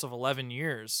over a course of 11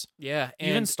 years? Yeah.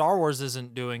 Even Star Wars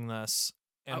isn't doing this,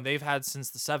 and they've had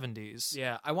since the 70s.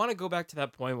 Yeah. I want to go back to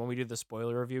that point when we do the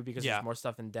spoiler review because there's more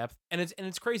stuff in depth. And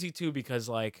it's crazy too because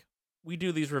like we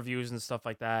do these reviews and stuff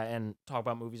like that and talk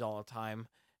about movies all the time.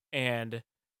 And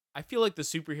I feel like the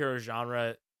superhero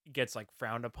genre gets like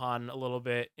frowned upon a little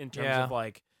bit in terms of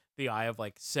like the eye of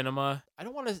like cinema. I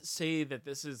don't want to say that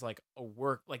this is like a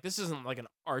work, like this isn't like an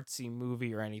artsy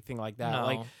movie or anything like that. No.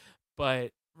 Like,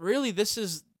 but really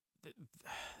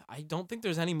I don't think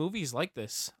there's any movies like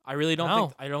this. I really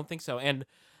don't I don't think so. And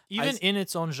even in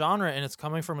its own genre, and it's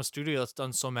coming from a studio that's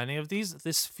done so many of these,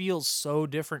 this feels so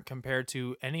different compared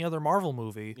to any other Marvel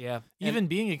movie. Yeah. Even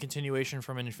being a continuation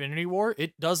from Infinity War,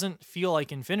 it doesn't feel like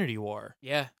Infinity War.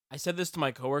 Yeah. I said this to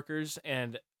my coworkers,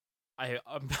 and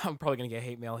I'm probably going to get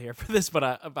hate mail here for this,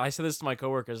 but I said this to my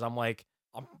coworkers. I'm like,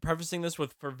 I'm prefacing this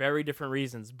for very different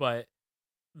reasons, but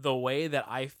the way that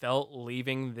I felt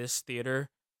leaving this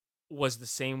theater was the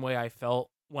same way I felt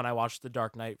when I watched The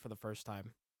Dark Knight for the first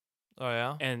time. Oh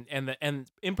yeah, and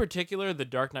in particular, The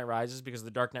Dark Knight Rises, because The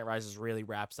Dark Knight Rises really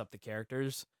wraps up the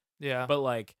characters. Yeah, but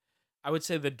like, I would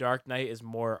say The Dark Knight is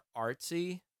more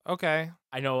artsy. Okay,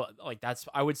 I know, like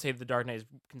I would say The Dark Knight is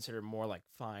considered more like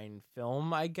fine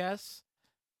film, I guess.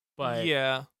 But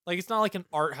yeah, like it's not like an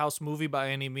art house movie by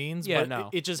any means. Yeah, but no,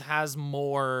 it just has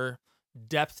more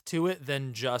depth to it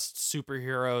than just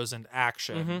superheroes and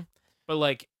action. Mm-hmm. But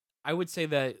like, I would say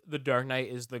that The Dark Knight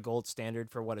is the gold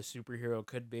standard for what a superhero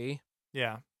could be.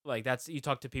 Yeah. Like you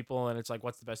talk to people and it's like,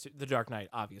 what's the best? The Dark Knight,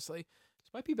 obviously.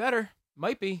 This might be better.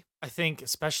 Might be. I think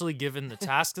especially given the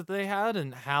task that they had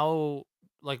and how,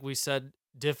 like we said,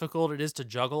 difficult it is to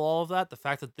juggle all of that. The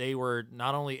fact that they were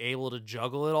not only able to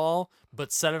juggle it all,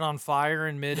 but set it on fire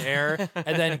in midair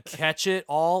and then catch it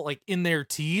all like in their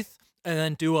teeth and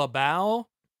then do a bow.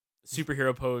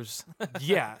 Superhero pose.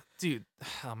 Yeah, dude.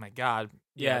 Oh my God.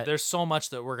 Yeah, there's so much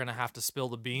that we're gonna have to spill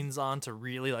the beans on to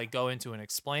really like go into and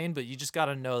explain, but you just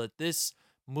gotta know that this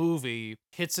movie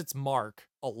hits its mark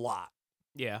a lot.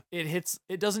 Yeah.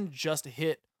 It doesn't just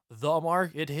hit the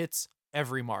mark, it hits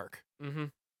every mark. Mm-hmm.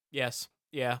 Yes.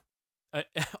 Yeah.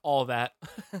 All that.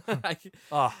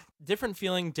 Different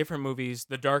feeling, different movies.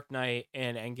 The Dark Knight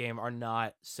and Endgame are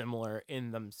not similar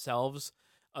in themselves,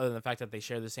 other than the fact that they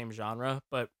share the same genre.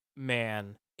 But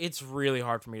man, it's really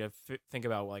hard for me to think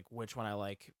about like which one I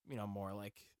like, more.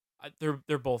 Like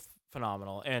they're both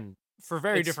phenomenal, and for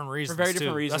very It's- different reasons. For very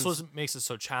different too. reasons. That's what makes it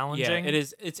so challenging. Yeah, it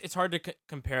is. It's hard to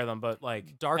compare them, but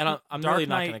like Dark. and I'm Dark really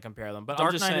not Knight- going to compare them. But Dark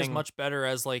I'm just Knight saying is much better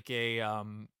as like a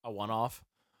one-off.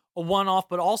 a one-off,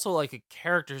 but also like a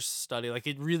character study. Like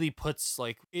it really puts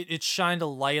like it shined a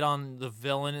light on the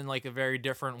villain in like a very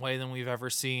different way than we've ever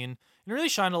seen, and really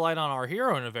shined a light on our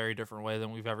hero in a very different way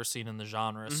than we've ever seen in the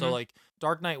genre. So Mhm. like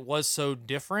Dark Knight was so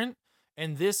different,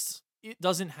 and this it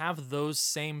doesn't have those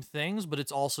same things, but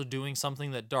it's also doing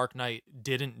something that Dark Knight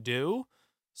didn't do.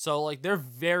 So like they're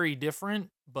very different,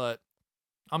 but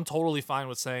I'm totally fine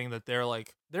with saying that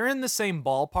they're in the same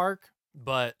ballpark,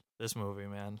 but this movie,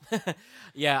 man.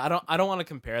 Yeah, I don't want to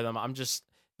compare them. I'm just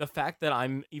the fact that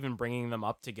I'm even bringing them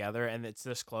up together and it's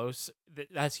this close.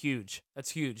 That's huge. That's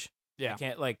huge. Yeah. I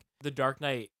can't like the Dark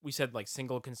Knight. We said like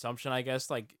single consumption, I guess,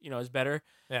 like is better.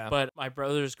 Yeah. But my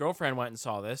brother's girlfriend went and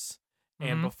saw this,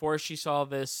 and Mhm. before she saw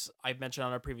this, I mentioned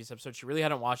on our previous episode she really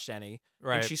hadn't watched any.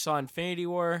 Right. And she saw Infinity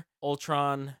War,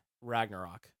 Ultron,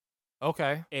 Ragnarok.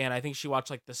 Okay. And I think she watched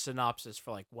like the synopsis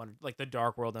for like one, like the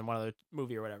Dark World and one other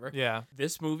movie or whatever. Yeah.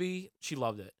 This movie, she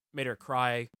loved it. Made her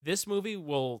cry. This movie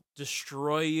will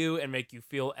destroy you and make you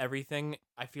feel everything.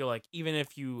 I feel like even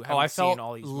if you haven't I seen felt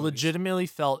all these movies. legitimately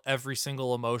felt every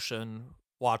single emotion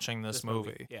watching this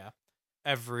movie. Yeah.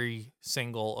 Every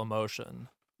single emotion.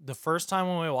 The first time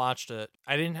when we watched it,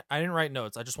 I didn't write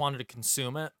notes. I just wanted to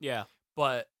consume it. Yeah.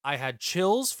 But I had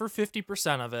chills for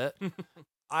 50% of it.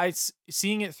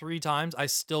 Seeing it 3 times, I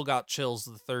still got chills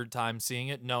the third time seeing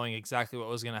it, knowing exactly what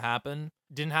was going to happen.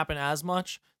 Didn't happen as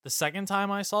much. The second time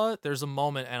I saw it, there's a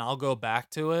moment, and I'll go back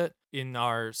to it in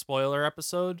our spoiler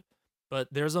episode, but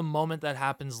there's a moment that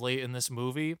happens late in this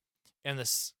movie, and the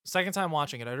second time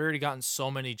watching it, I'd already gotten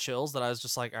so many chills that I was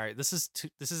just like, all right, this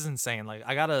is insane. Like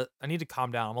I need to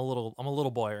calm down. I'm a little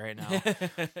boy right now.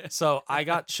 So I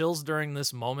got chills during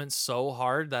this moment so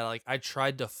hard that like I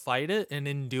tried to fight it, and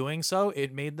in doing so,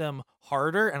 it made them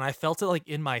harder, and I felt it like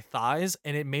in my thighs,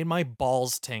 and it made my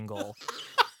balls tingle.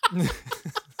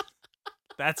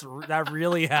 That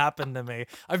really happened to me.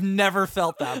 I've never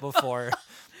felt that before.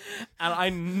 And I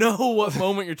know what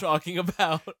moment you're talking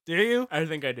about. Do you? I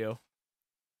think I do.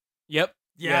 Yep.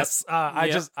 Yes.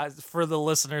 Yep. I for the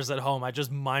listeners at home, I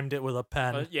just mimed it with a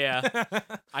pen. Yeah.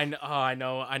 I know. Oh, I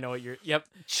know what you're. Yep.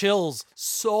 Chills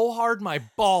so hard my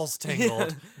balls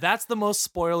tingled. That's the most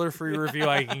spoiler-free review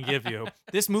I can give you.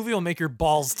 This movie will make your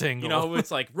balls tingle. You know, it's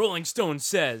like Rolling Stone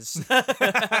says.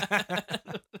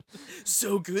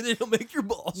 So good it'll make your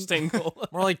balls tingle.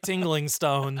 More like tingling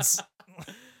stones.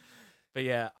 But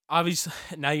yeah, obviously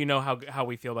now you know how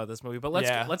we feel about this movie. But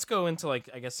let's go into like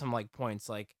I guess some like points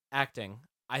like acting.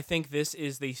 I think this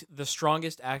is the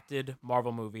strongest acted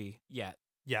Marvel movie yet.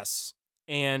 Yes.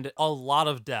 And a lot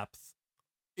of depth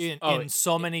in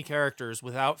so many characters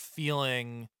without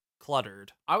feeling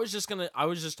cluttered. I was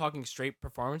just talking straight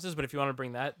performances, but if you want to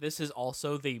bring that, this is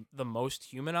also the most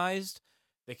humanized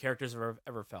the characters have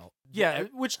ever felt. Yeah,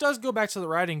 which does go back to the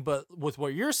writing, but with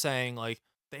what you're saying, like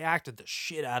they acted the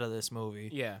shit out of this movie.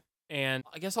 Yeah. And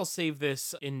I guess I'll save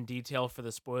this in detail for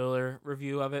the spoiler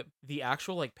review of it. The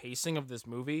actual like pacing of this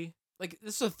movie, like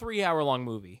this is a 3-hour-long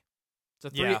movie.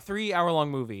 It's a 3-hour-long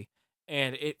movie,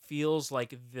 and it feels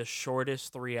like the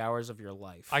shortest 3 hours of your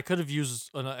life. I could have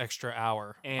used an extra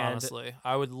hour, honestly.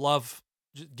 I would love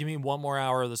just give me one more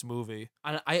hour of this movie.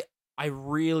 And I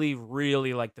really,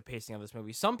 really like the pacing of this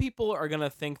movie. Some people are gonna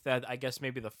think that I guess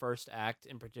maybe the first act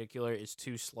in particular is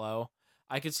too slow.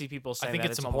 I could see people saying I think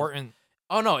that it's important.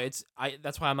 Almost, oh no,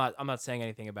 that's why I'm not saying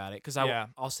anything about it because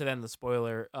I'll say that in the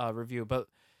spoiler review. But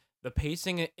the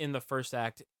pacing in the first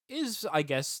act is, I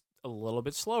guess, a little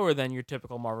bit slower than your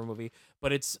typical Marvel movie,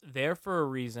 but it's there for a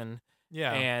reason.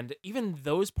 Yeah. And even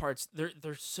those parts, they're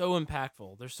so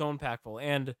impactful. They're so impactful.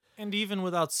 And even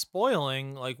without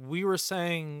spoiling, like we were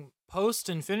saying post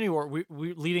Infinity War, we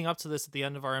leading up to this at the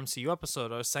end of our MCU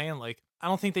episode, I was saying like I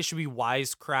don't think they should be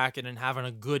wisecracking and having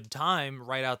a good time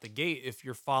right out the gate if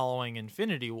you're following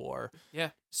Infinity War. Yeah.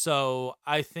 So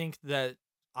I think that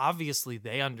obviously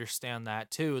they understand that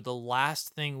too. The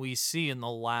last thing we see in the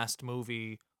last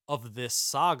movie of this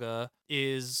saga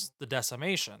is the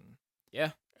decimation.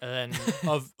 Yeah. And then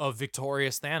of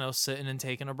victorious Thanos sitting and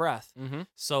taking a breath. Mm-hmm.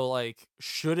 So like,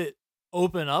 should it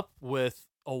open up with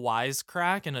a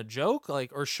wisecrack and a joke,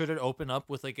 like, or should it open up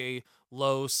with like a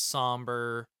low,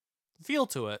 somber feel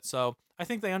to it? So I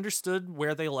think they understood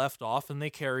where they left off and they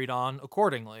carried on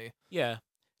accordingly. Yeah.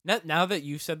 Now that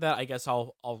you said that, I guess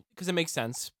I'll because it makes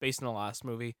sense based on the last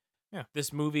movie. Yeah.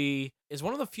 This movie is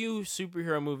one of the few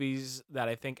superhero movies that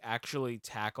I think actually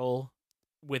tackle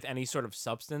with any sort of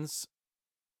substance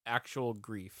actual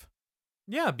grief.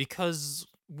 Yeah, because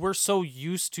we're so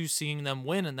used to seeing them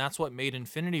win, and that's what made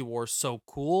Infinity War so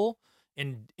cool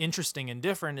and interesting and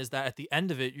different, is that at the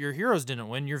end of it, your heroes didn't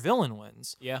win, your villain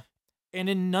wins. Yeah. And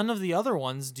in none of the other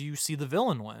ones do you see the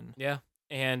villain win. Yeah.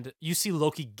 And you see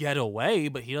Loki get away,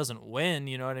 but he doesn't win,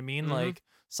 you know what I mean? Mhm. Like,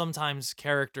 sometimes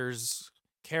characters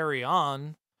carry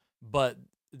on, but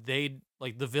the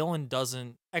villain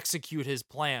doesn't execute his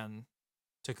plan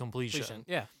to completion.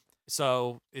 Yeah.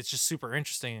 So it's just super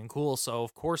interesting and cool. So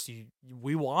of course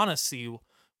we want to see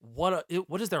what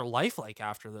is their life like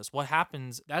after this? What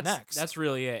happens next? That's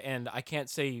really it. And I can't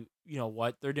say,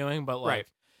 what they're doing, but like Right.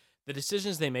 the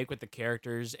decisions they make with the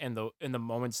characters and the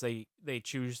moments they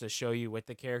choose to show you with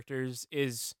the characters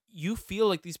is you feel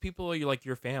like these people are like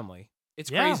your family. It's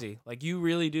crazy. Like you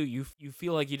really do. You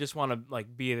feel like you just want to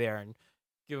like be there and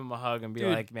give them a hug and be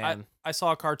Dude, like, man. I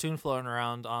saw a cartoon floating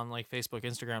around on like Facebook,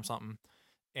 Instagram, something.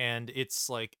 And it's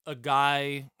like a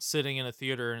guy sitting in a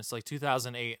theater, and it's like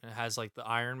 2008, and it has like the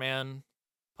Iron Man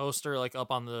poster like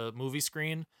up on the movie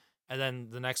screen, and then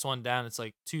the next one down, it's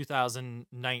like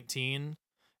 2019,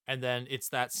 and then it's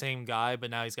that same guy, but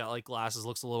now he's got like glasses,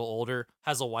 looks a little older,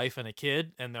 has a wife and a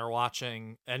kid, and they're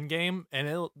watching Endgame,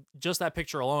 and just that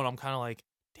picture alone, I'm kind of like,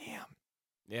 damn.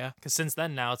 Yeah. Because since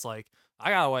then, now it's like,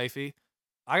 I got a wifey,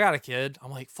 I got a kid. I'm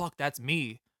like, fuck, that's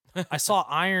me. I saw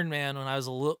Iron Man when I was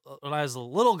a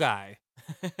little guy,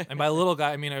 and by little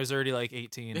guy I mean I was already like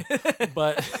 18,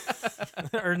 but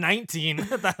or 19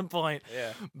 at that point.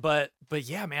 Yeah. But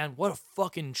yeah, man, what a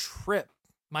fucking trip!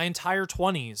 My entire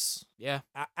 20s, Yeah.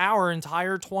 Our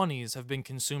entire 20s have been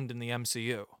consumed in the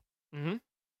MCU. Mm-hmm.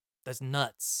 That's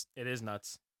nuts. It is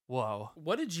nuts. Whoa.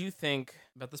 What did you think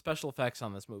about the special effects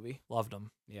on this movie? Loved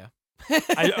them. Yeah.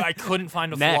 I couldn't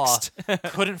find a Next. flaw.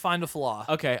 Couldn't find a flaw.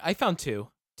 Okay, I found two.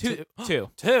 Two.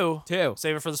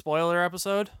 Save it for the spoiler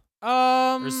episode.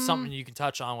 There's something you can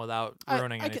touch on without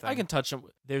ruining anything. I can touch on.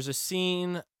 There's a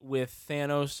scene with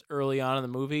Thanos early on in the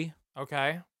movie.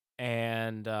 Okay.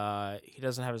 And he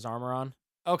doesn't have his armor on.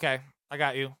 Okay, I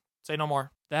got you. Say no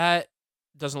more. That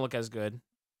doesn't look as good.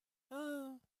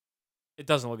 It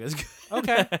doesn't look as good.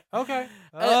 Okay. Okay.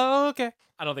 Okay.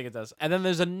 I don't think it does. And then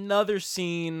there's another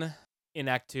scene in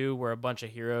Act 2 where a bunch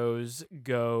of heroes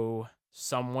go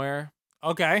somewhere.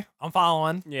 Okay, I'm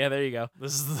following. Yeah, there you go.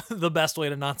 This is the best way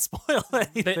to not spoil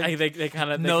anything. They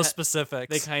kind of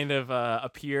specifics. They kind of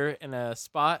appear in a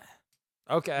spot.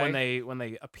 Okay. When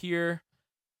they appear.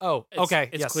 Oh, okay.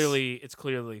 It's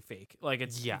clearly fake. Like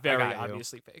it's very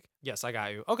obviously fake. Yes, I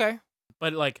got you. Okay.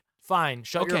 But like, fine.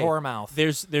 Shut your whore mouth.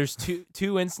 There's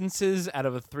two instances out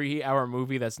of a 3-hour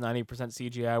movie that's 90%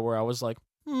 CGI where I was like,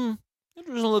 it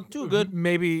doesn't look too good.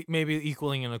 Maybe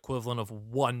equaling an equivalent of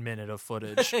 1 minute of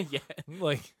footage. Yeah.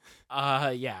 Like,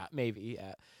 yeah, maybe.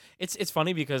 Yeah. It's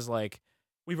funny because like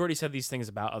we've already said these things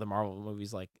about other Marvel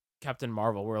movies, like Captain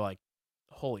Marvel. We're like,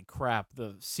 holy crap,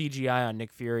 the CGI on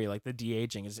Nick Fury, like the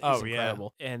de-aging is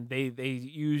incredible. Yeah. And they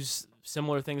use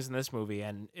similar things in this movie,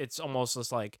 and it's almost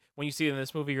just like when you see it in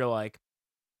this movie, you're like,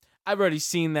 I've already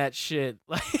seen that shit.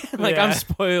 Like I'm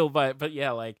spoiled by it. But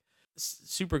yeah, like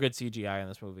super good CGI in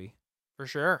this movie. For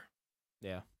sure.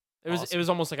 Yeah. It was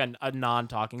almost like a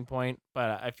non-talking point,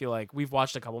 but I feel like we've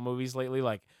watched a couple movies lately,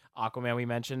 like Aquaman we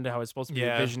mentioned, how it's supposed to be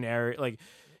a visionary, like,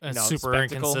 super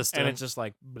spectacle, inconsistent. and it's just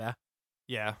like, blah.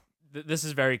 Yeah. This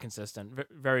is very consistent,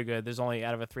 very good. There's only,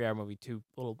 out of a 3-hour movie, 2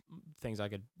 little things I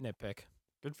could nitpick.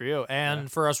 Good for you.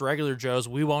 And for us regular Joes,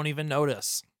 we won't even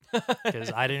notice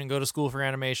because I didn't go to school for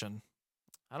animation.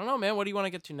 I don't know, man. What do you want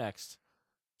to get to next?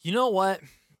 You know what?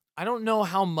 I don't know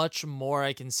how much more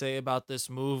I can say about this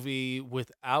movie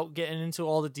without getting into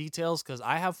all the details, because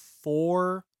I have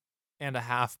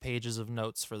 4.5 pages of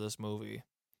notes for this movie.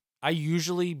 I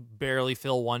usually barely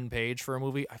fill 1 page for a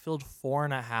movie. I filled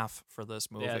 4.5 for this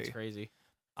movie. Yeah, it's crazy.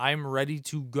 I'm ready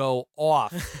to go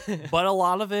off. But a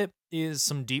lot of it is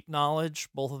some deep knowledge,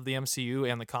 both of the MCU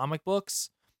and the comic books.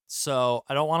 So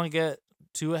I don't want to get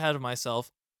too ahead of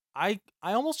myself. I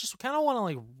almost just kind of want to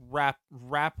like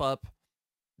wrap up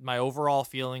my overall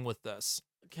feeling with this.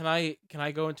 Can I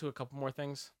go into a couple more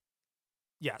things?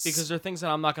 Yes. Because there are things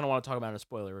that I'm not going to want to talk about in a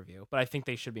spoiler review, but I think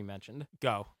they should be mentioned.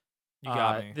 Go. You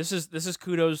got me. This is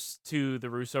kudos to the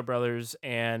Russo brothers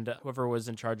and whoever was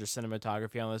in charge of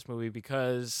cinematography on this movie,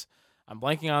 because I'm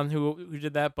blanking on who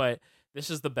did that, but this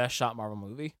is the best shot Marvel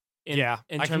movie. I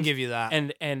can give you that.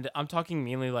 And I'm talking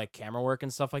mainly like camera work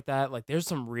and stuff like that. Like there's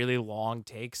some really long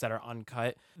takes that are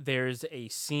uncut. There's a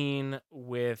scene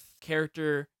with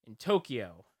character in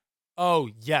Tokyo. Oh,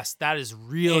 yes, that is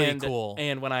really cool.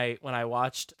 And when I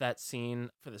watched that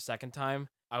scene for the second time,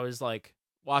 I was like,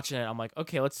 watching it, I'm like,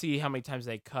 okay, let's see how many times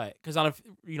they cut. Because on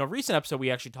a recent episode,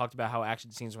 we actually talked about how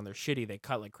action scenes when they're shitty, they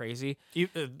cut like crazy.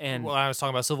 And well, I was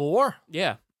talking about Civil War.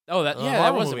 Yeah. Oh, that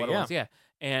Marvel was movie, what it was. Yeah.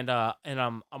 And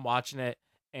I'm watching it,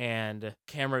 and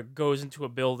camera goes into a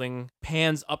building,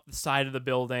 pans up the side of the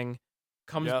building,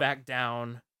 comes back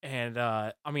down. And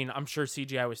I mean, I'm sure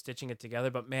CGI was stitching it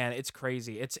together, but man, it's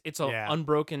crazy. It's an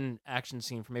unbroken action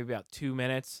scene for maybe about 2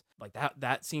 minutes. Like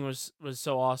that scene was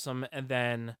so awesome. And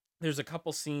then there's a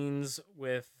couple scenes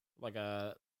with like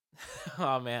a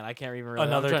oh man, I can't even remember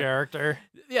another character.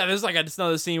 Yeah, there's like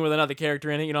another scene with another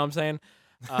character in it. You know what I'm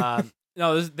saying?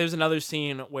 No, there's another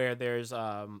scene where there's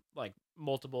like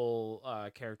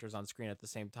multiple characters on screen at the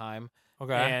same time.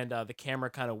 Okay, and the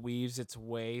camera kind of weaves its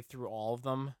way through all of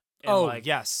them. And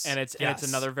yes. And it's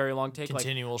another very long take.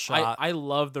 Continual like, shot. I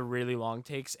love the really long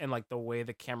takes and like the way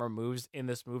the camera moves in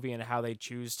this movie and how they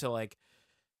choose to like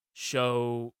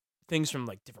show things from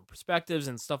like different perspectives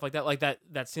and stuff like that. Like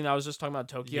that scene I was just talking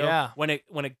about in Tokyo. Yeah. When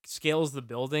it scales the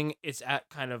building, it's at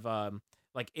kind of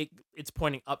like it's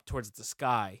pointing up towards the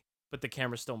sky, but the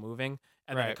camera's still moving,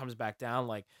 and then it comes back down.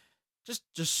 Like just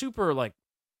super like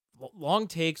long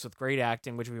takes with great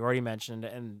acting, which we've already mentioned.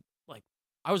 And like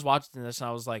I was watching this and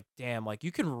I was like, damn, like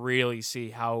you can really see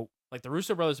how like the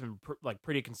Russo brothers have been like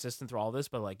pretty consistent through all this,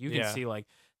 but like you can see like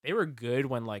they were good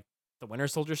when like the Winter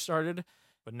Soldier started,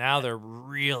 but now they're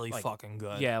really like, fucking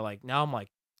good. Yeah, like now I'm like,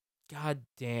 god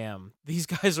damn, these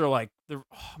guys are like they're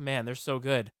they're so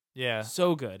good. Yeah,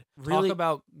 so good. Really, talk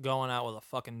about going out with a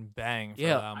fucking bang. For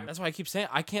them. That's why I keep saying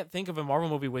I can't think of a Marvel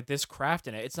movie with this craft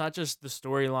in it. It's not just the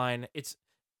storyline; it's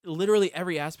literally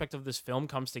every aspect of this film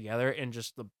comes together in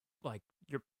just the like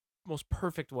your most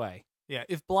perfect way. Yeah,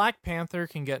 if Black Panther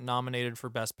can get nominated for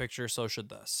Best Picture, so should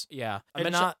this. Yeah,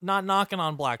 and not knocking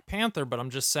on Black Panther, but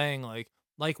I'm just saying like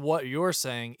what you're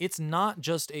saying, it's not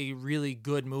just a really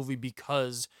good movie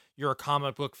because you're a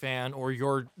comic book fan or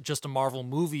you're just a Marvel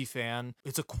movie fan.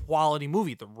 It's a quality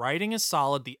movie. The writing is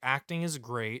solid. The acting is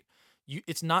great.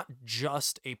 It's not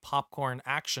just a popcorn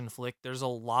action flick. There's a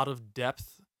lot of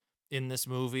depth in this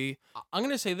movie. I'm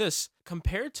going to say this.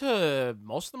 Compared to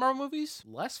most of the Marvel movies,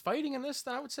 less fighting in this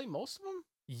than I would say most of them.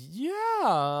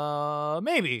 Yeah,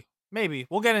 maybe.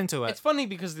 We'll get into it. It's funny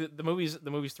because the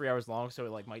movie's 3 hours long, so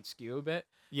it like might skew a bit.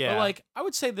 Yeah. But like I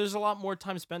would say there's a lot more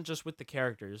time spent just with the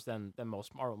characters than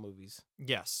most Marvel movies.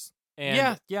 Yes.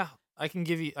 And yeah. I can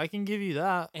give you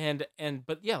that.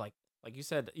 But yeah, like you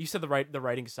said the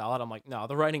writing's solid. I'm like, no,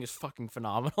 the writing is fucking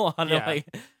phenomenal on it. Like,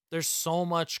 there's so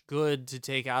much good to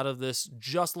take out of this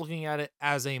just looking at it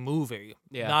as a movie.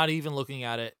 Yeah. Not even looking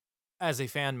at it as a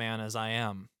fan man as I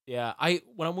am. Yeah,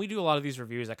 when we do a lot of these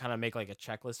reviews, I kind of make like a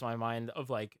checklist in my mind of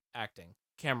like acting,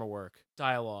 camera work,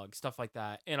 dialogue, stuff like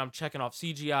that, and I'm checking off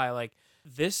CGI. Like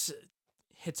this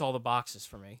hits all the boxes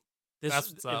for me. It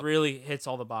really hits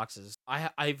all the boxes.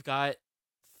 I've got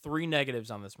 3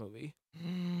 negatives on this movie,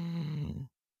 and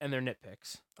they're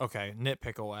nitpicks. Okay,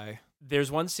 nitpick away.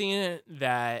 There's one scene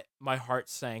that my heart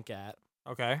sank at.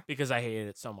 Okay, because I hated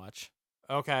it so much.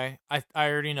 Okay, I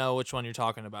already know which one you're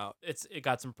talking about. It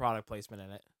got some product placement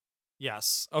in it.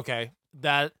 Yes. Okay.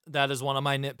 That is one of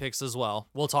my nitpicks as well.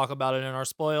 We'll talk about it in our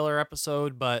spoiler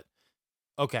episode, but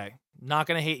okay. Not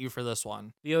going to hate you for this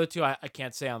one. The other 2 I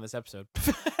can't say on this episode.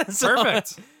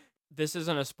 Perfect. This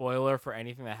isn't a spoiler for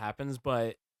anything that happens,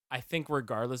 but I think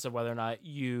regardless of whether or not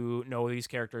you know these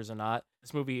characters or not,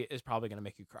 this movie is probably going to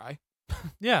make you cry.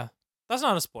 Yeah. That's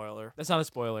not a spoiler. That's not a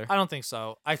spoiler. I don't think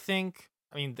so. I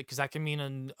mean, because that can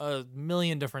mean a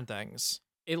million different things.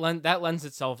 That lends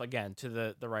itself again to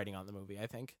the writing on the movie. I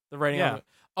think the writing. Yeah.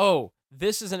 Oh,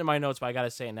 this isn't in my notes, but I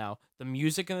gotta say it now. The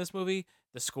music in this movie,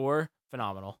 the score,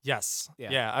 phenomenal. Yes.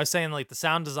 Yeah. I was saying like the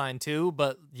sound design too,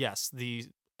 but yes,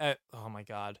 oh my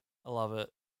god, I love it.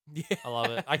 Yeah, I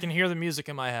love it. I can hear the music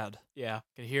in my head. Yeah,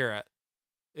 I can hear it.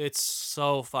 It's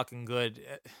so fucking good.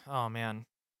 Oh man,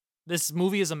 this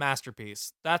movie is a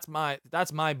masterpiece. That's my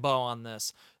bow on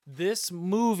this. This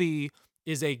movie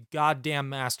is a goddamn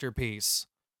masterpiece.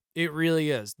 It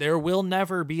really is. There will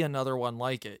never be another one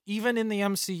like it. Even in the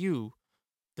MCU,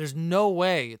 there's no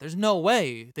way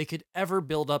they could ever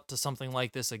build up to something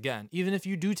like this again. Even if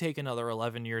you do take another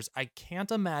 11 years, I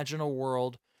can't imagine a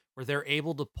world where they're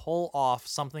able to pull off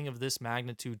something of this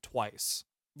magnitude twice.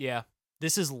 Yeah.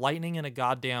 This is lightning in a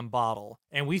goddamn bottle.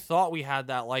 And we thought we had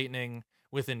that lightning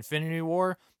with Infinity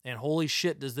War, and holy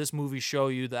shit, does this movie show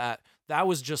you that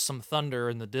was just some thunder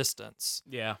in the distance.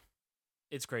 Yeah.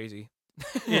 It's crazy.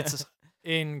 It's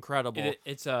incredible.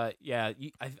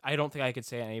 I don't think I could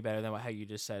say it any better than how you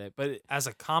just said it. But as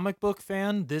a comic book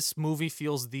fan, this movie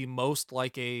feels the most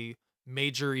like a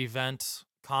major event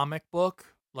comic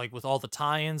book like with all the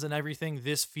tie-ins and everything,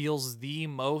 this feels the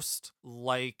most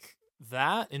like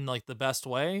that in like the best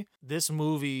way. This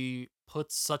movie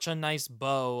puts such a nice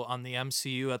bow on the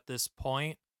MCU at this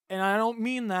point. And I don't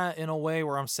mean that in a way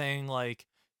where I'm saying like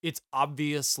it's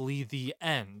obviously the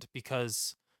end,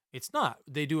 because it's not.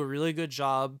 They do a really good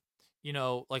job, you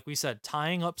know, like we said,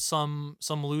 tying up some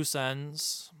loose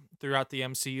ends throughout the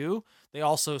MCU. They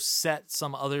also set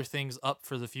some other things up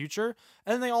for the future,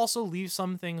 and they also leave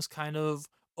some things kind of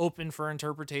open for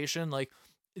interpretation. Like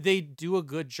they do a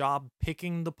good job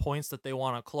picking the points that they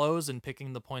want to close and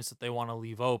picking the points that they want to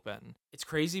leave open. It's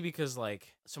crazy because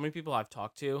like so many people I've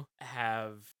talked to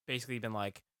have basically been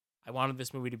like, I wanted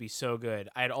this movie to be so good.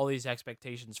 I had all these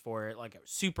expectations for it, like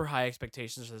super high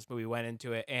expectations for this movie, went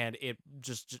into it, and it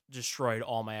just destroyed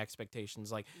all my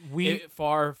expectations. Like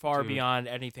far Dude. beyond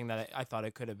anything that I thought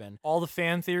it could have been. All the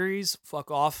fan theories,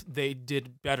 fuck off. They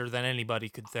did better than anybody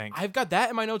could think. I've got that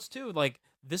in my notes too. Like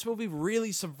this movie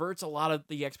really subverts a lot of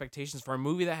the expectations for a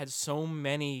movie that had so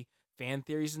many fan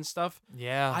theories and stuff.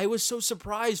 Yeah. I was so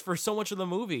surprised for so much of the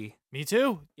movie. Me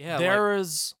too. Yeah. There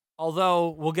is, although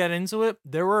we'll get into it,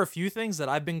 there were a few things that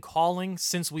I've been calling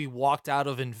since we walked out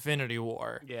of Infinity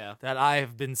War. Yeah. That I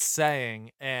have been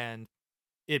saying, and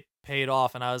it paid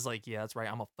off, and I was like, yeah, that's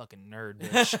right. I'm a fucking nerd,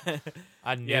 bitch.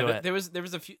 I knew it. There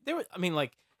was a few. I mean,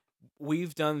 like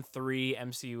we've done 3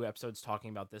 MCU episodes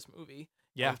talking about this movie.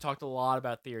 Yeah. We've talked a lot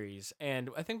about theories, and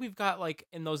I think we've got like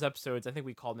in those episodes, I think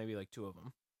we called maybe like 2 of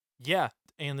them. Yeah,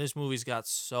 and this movie's got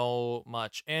so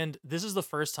much. And this is the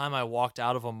first time I walked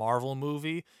out of a Marvel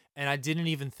movie and I didn't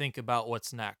even think about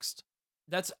what's next.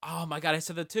 That's, oh my God, I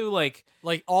said that too. Like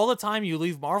all the time you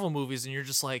leave Marvel movies and you're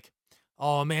just like,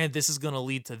 oh man, this is going to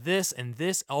lead to this and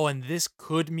this. Oh, and this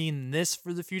could mean this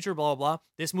for the future, blah, blah, blah.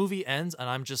 This movie ends and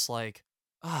I'm just like,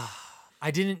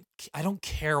 I don't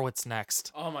care what's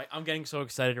next. Oh my, I'm getting so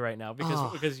excited right now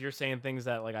because you're saying things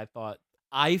that like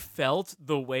I felt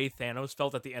the way Thanos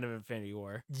felt at the end of Infinity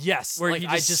War. Yes, where like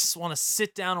I just want to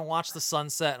sit down and watch the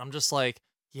sunset, and I'm just like,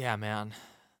 yeah, man,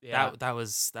 that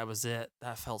was it.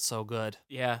 That felt so good.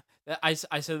 Yeah, I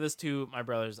said this to my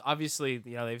brothers. Obviously,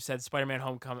 you know they've said Spider-Man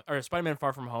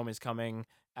Far From Home is coming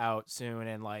out soon,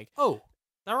 and like, oh,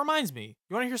 that reminds me,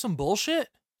 you want to hear some bullshit?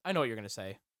 I know what you're gonna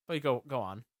say, but go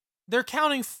on. They're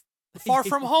counting Far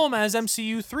From Home as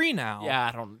MCU 3 now. Yeah,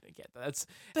 I don't get that. That's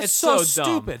it's so dumb.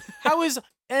 stupid. How is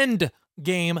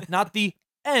Endgame not the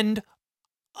end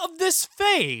of this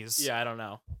phase? Yeah, I don't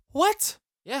know. What?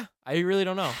 Yeah, I really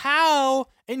don't know. How?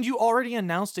 And you already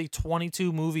announced a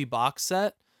 22 movie box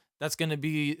set that's going to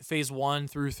be phase 1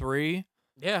 through 3.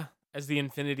 Yeah, as the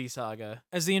Infinity Saga.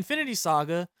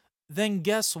 Then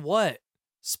guess what?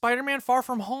 Spider-Man Far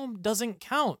From Home doesn't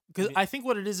count, because I think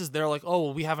what it is they're like, oh,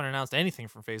 well, we haven't announced anything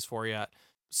from phase 4 yet,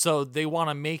 so they want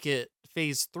to make it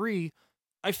phase 3.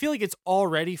 I feel like it's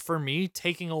already, for me,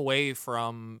 taking away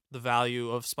from the value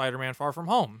of Spider-Man Far From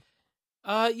Home.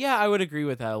 Yeah, I would agree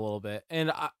with that a little bit,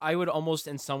 and I would almost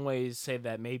in some ways say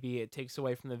that maybe it takes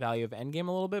away from the value of Endgame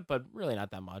a little bit, but really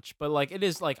not that much. But like it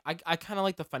is like I kind of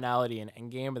like the finality in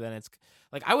Endgame, but then it's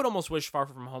like I would almost wish Far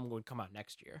From Home would come out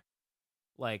next year.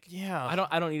 Like, yeah,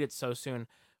 I don't need it so soon.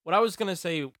 What I was gonna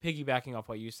say, piggybacking off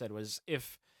what you said, was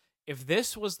if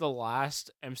this was the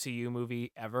last MCU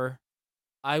movie ever,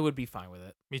 I would be fine with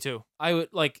it. Me too. I would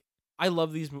like. I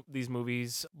love these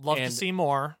movies. Love to see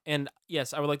more. And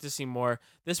yes, I would like to see more.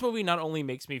 This movie not only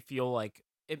makes me feel like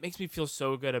it makes me feel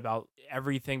so good about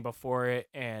everything before it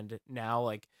and now.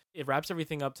 Like it wraps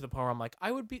everything up to the point where I'm like,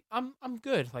 I'm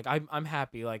good. Like I'm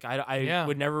happy. Like I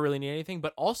would never really need anything.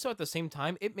 But also at the same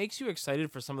time, it makes you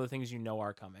excited for some of the things you know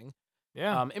are coming.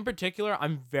 Yeah. In particular,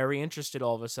 I'm very interested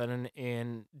all of a sudden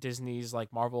in Disney's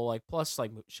like Marvel like Plus like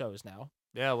shows now.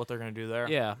 Yeah, what they're gonna do there.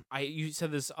 Yeah, you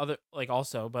said this other like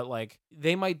also, but like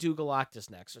they might do Galactus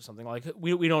next or something. Like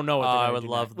we don't know what they're gonna I would do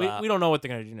love next. that. We don't know what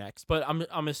they're gonna do next, but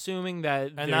I'm assuming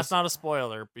that and that's not a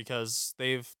spoiler because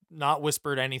they've not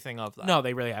whispered anything of that. No,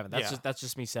 they really haven't. That's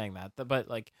just me saying that. But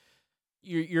like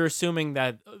you're assuming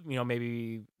that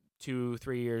maybe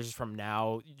 2-3 years from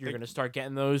now you're gonna start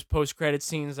getting those post-credit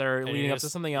scenes that are leading up to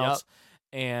something else,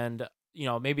 and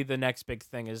maybe the next big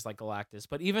thing is like Galactus.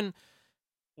 But even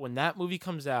when that movie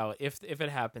comes out, if it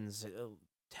happens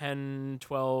 10,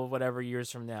 12, whatever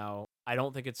years from now, I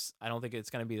don't think it's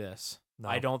going to be this. No.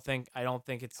 I don't think it's I don't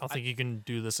think you can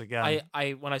do this again.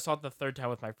 I when I saw it the third time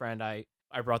with my friend, I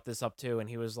brought this up too, and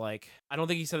he was like, I don't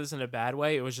think he said this in a bad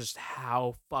way. It was just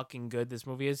how fucking good this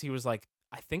movie is. He was like,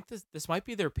 I think this might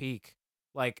be their peak.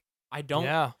 Like I don't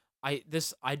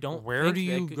Where do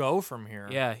you go from here?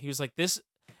 Yeah, he was like this,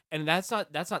 and that's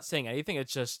not saying anything.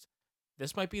 It's just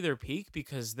this might be their peak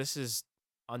because this is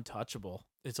untouchable.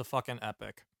 It's a fucking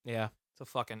epic. Yeah. It's a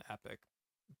fucking epic.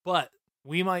 But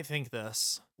we might think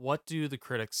this. What do the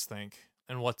critics think?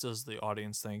 And what does the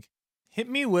audience think? Hit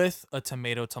me with a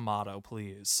tomato,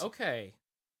 please. Okay.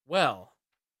 Well,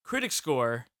 critic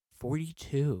score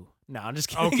 42. No, I'm just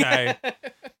kidding. Okay.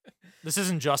 This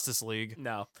isn't Justice League.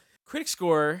 No. Critic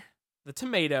score, the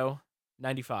tomato,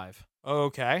 95.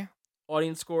 Okay.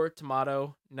 Audience score,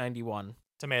 tomato, 91.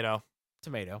 Tomato.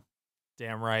 Tomato.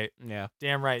 Damn right. Yeah.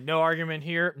 Damn right. No argument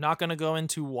here. Not going to go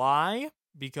into why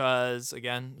because,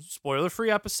 again,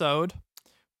 spoiler-free episode.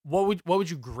 What would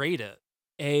you grade it?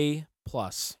 A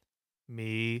plus.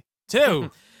 Me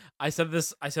too. I said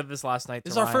this last night.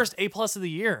 This is our first A+ of the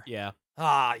year. Yeah.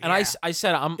 Ah, yeah. And I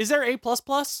said Is there A++?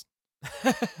 Because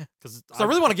I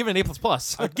really want to give it an A++.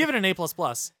 I'd give it an A++.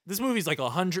 This movie's like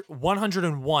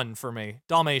 101 for me.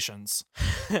 Dalmatians.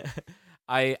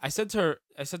 I said to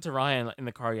Ryan in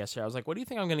the car yesterday, I was like, what do you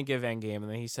think I'm going to give Endgame? And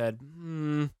then he said,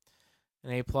 an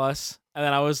A+. And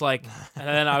then I was like,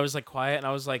 quiet, and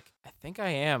I was like, I think I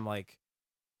am. Like,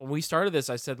 when we started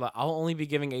this, I said, like, I'll only be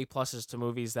giving A+ to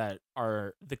movies that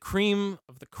are the cream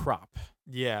of the crop.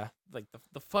 Yeah. Like,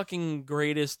 the fucking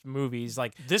greatest movies.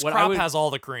 Like, this crop has all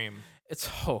the cream. This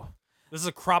is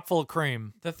a crop full of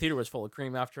cream. The theater was full of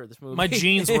cream after this movie. My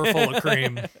jeans were full of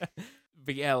cream.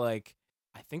 But yeah, like,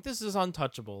 I think this is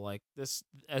untouchable. Like, this,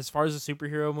 as far as a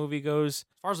superhero movie goes.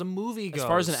 As far as a movie goes. As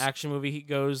far as an action movie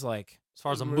goes, like. As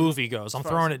far as a movie goes. I'm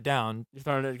throwing it down. You're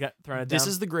throwing it down? This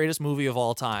is the greatest movie of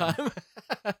all time.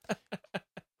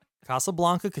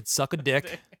 Casablanca could suck a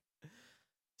dick.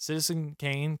 Citizen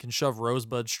Kane can shove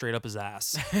Rosebud straight up his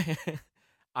ass.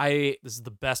 This is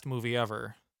the best movie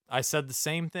ever. I said the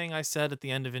same thing I said at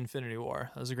the end of Infinity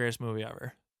War. That was the greatest movie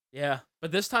ever. Yeah,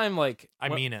 but this time, like, I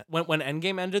mean it. When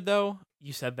Endgame ended, though,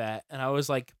 you said that, and I was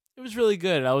like, it was really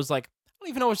good. And I was like, I don't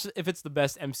even know if it's the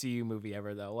best MCU movie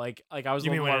ever, though. Like I was.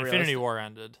 You mean when Infinity Infinity War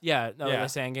ended? Yeah, no, yeah.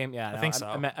 that's Endgame. Yeah, I think so.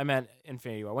 I meant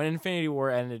Infinity War. When Infinity War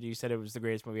ended, you said it was the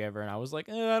greatest movie ever, and I was like,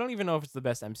 I don't even know if it's the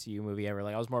best MCU movie ever.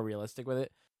 Like, I was more realistic with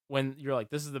it. When you're like,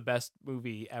 this is the best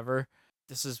movie ever.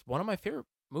 This is one of my favorite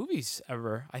movies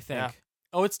ever, I think. Yeah.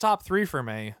 Oh, it's top 3 for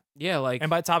me. Yeah, like, and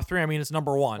by top 3, I mean it's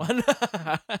number 1.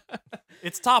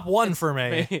 It's top 1 for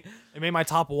me. It made my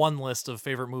top 1 list of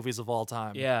favorite movies of all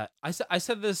time. Yeah, I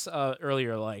said this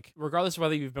earlier. Like, regardless of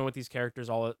whether you've been with these characters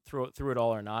all through it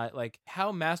all or not, like,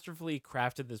 how masterfully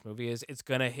crafted this movie is, it's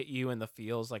gonna hit you in the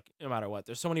feels. Like, no matter what,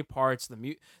 there's so many parts.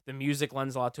 The music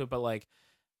lends a lot to it, but like,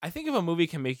 I think if a movie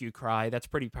can make you cry, that's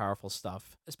pretty powerful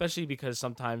stuff. Especially because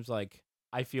sometimes, like,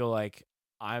 I feel like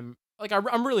I'm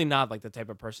really not like the type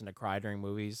of person to cry during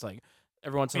movies. Like,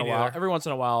 every once in a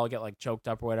while I'll get like choked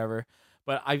up or whatever.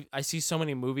 But I see so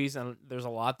many movies, and there's a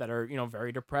lot that are,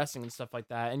 very depressing and stuff like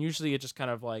that. And usually it just kind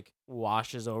of like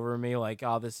washes over me, like,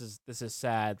 oh, this is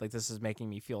sad. Like, this is making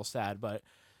me feel sad, but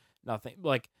nothing.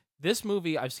 Like, this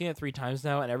movie, I've seen it 3 times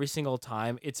now, and every single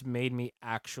time it's made me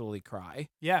actually cry.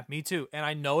 Yeah, me too. And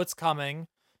I know it's coming,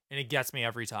 and it gets me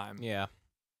every time. Yeah.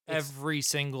 Every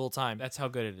single time. That's how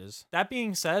good it is. That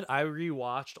being said, I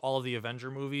rewatched all of the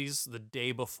Avenger movies the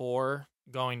day before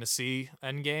going to see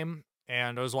Endgame,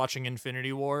 and I was watching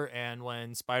Infinity War, and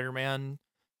when Spider-Man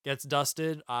gets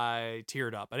dusted, I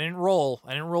teared up. I didn't roll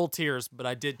tears, but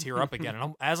I did tear up again.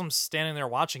 And as I'm standing there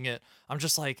watching it, I'm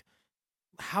just like,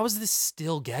 how is this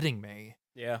still getting me?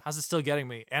 Yeah. How's it still getting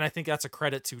me? And I think that's a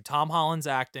credit to Tom Holland's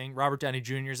acting, Robert Downey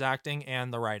Jr.'s acting,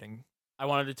 and the writing. I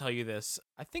wanted to tell you this.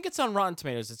 I think it's on Rotten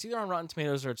Tomatoes. It's either on Rotten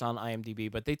Tomatoes or it's on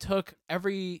IMDb, but they took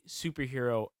every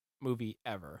superhero movie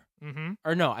ever. Mm-hmm.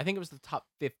 Or no, I think it was the top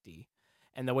 50.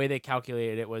 And the way they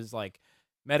calculated it was like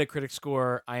Metacritic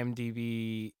score,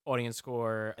 IMDb audience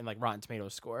score, and like Rotten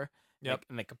Tomatoes score. Yep.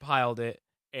 And they compiled it,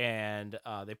 and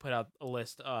they put out a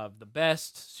list of the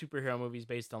best superhero movies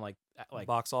based on like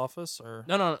box office, or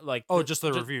no, like, just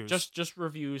the reviews, just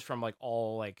reviews from like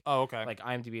all like okay, like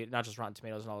IMDb, not just Rotten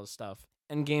Tomatoes and all this stuff.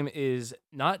 Endgame is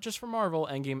not just for Marvel.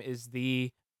 Endgame is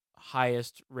the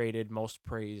highest rated, most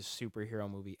praised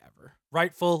superhero movie ever.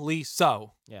 Rightfully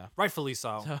so. Yeah, rightfully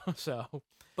so. So.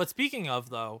 But speaking of,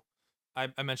 though,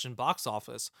 I mentioned box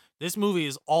office. This movie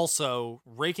is also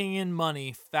raking in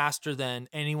money faster than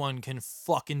anyone can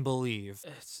fucking believe.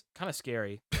 It's kind of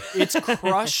scary. It's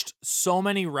crushed so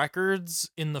many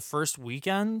records in the first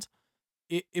weekend.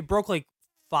 It broke like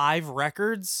 5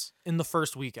 records in the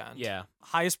first weekend. Yeah.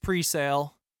 Highest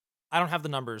pre-sale. I don't have the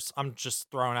numbers. I'm just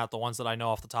throwing out the ones that I know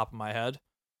off the top of my head.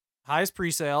 Highest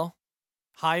pre-sale.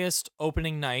 Highest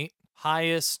opening night.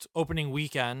 Highest opening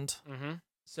weekend. Mm-hmm.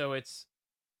 So it's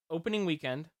opening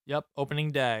weekend. Yep.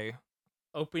 Opening day.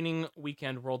 Opening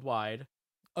weekend worldwide.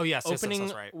 Oh, yes. Opening yes,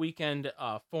 that's right. weekend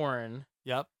foreign.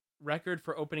 Yep. record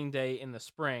for opening day in the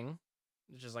spring,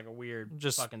 which is like a weird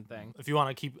fucking thing. If you want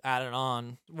to keep adding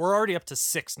on, we're already up to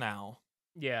 6 now.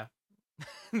 Yeah.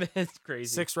 That's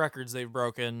crazy. 6 records they've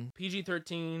broken.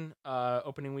 PG-13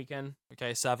 opening weekend.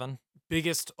 Okay, 7.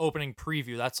 Biggest opening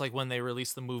preview. That's like when they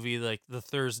release the movie like the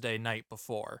Thursday night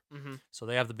before. Mm-hmm. So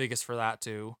they have the biggest for that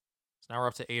too. So now we're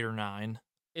up to 8 or 9.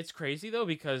 It's crazy though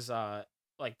because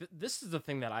this is the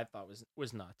thing that I thought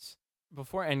was nuts.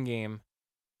 Before Endgame,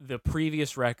 the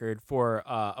previous record for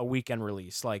a weekend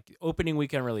release, like opening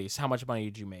weekend release, how much money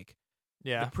did you make?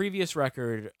 Yeah. The previous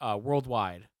record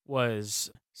worldwide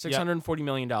was $640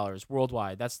 million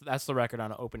worldwide. That's the record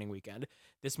on an opening weekend.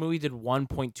 This movie did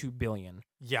 $1.2 billion.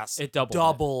 Yes. It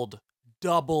doubled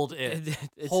it.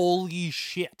 Holy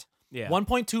shit. Yeah.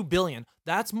 1.2 billion.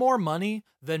 That's more money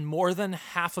than more than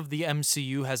half of the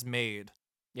MCU has made.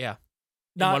 Yeah.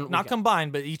 Not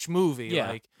combined, but each movie. Yeah.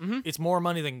 Like it's more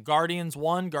money than Guardians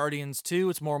 1, Guardians 2.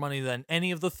 It's more money than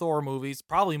any of the Thor movies.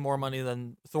 Probably more money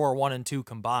than Thor 1 and 2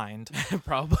 combined.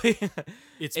 Probably.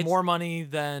 It's more money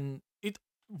than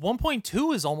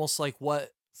 1.2 is almost like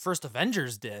what first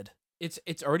Avengers did. It's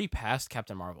already past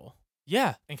Captain Marvel.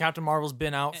 Yeah, and Captain Marvel's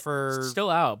been out for still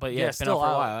out, but yeah, it's been out for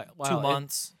a while. 2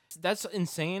 months. That's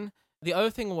insane. The other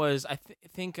thing was I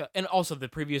think and also the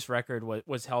previous record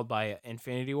was held by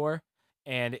Infinity War.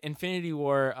 And Infinity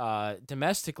War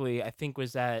domestically, I think,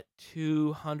 was at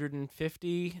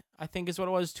 $250. I think is what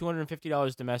it was,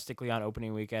 $250 domestically on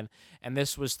opening weekend, and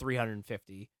this was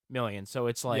 $350 million. So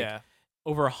it's like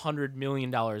over $100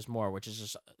 million more, which is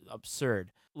just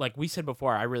absurd. Like we said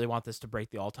before, I really want this to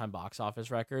break the all-time box office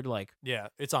record. Like, yeah,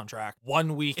 it's on track.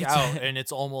 1 week out, and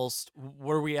it's almost.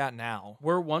 Where are we at now?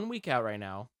 We're 1 week out right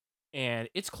now, and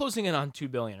it's closing in on $2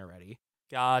 billion already.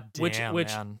 God damn, which,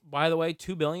 man. By the way,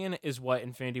 $2 billion is what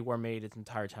Infinity War made its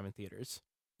entire time in theaters.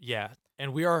 Yeah,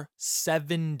 and we are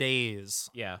 7 days.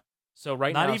 Yeah, so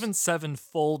right now, not even 7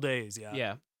 full days. Yeah,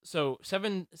 yeah. So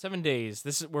 7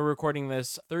 days. We're recording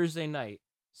this Thursday night.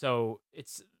 So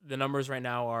the numbers right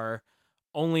now are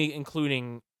only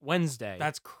including Wednesday.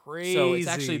 That's crazy. So it's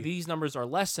actually these numbers are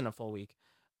less than a full week.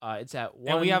 It's at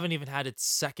 1. And we haven't even had its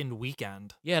second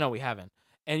weekend. Yeah, no, we haven't.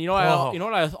 And you know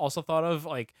what I also thought of,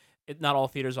 like. Not all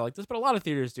theaters are like this, but a lot of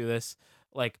theaters do this.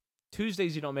 Like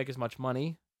Tuesdays, you don't make as much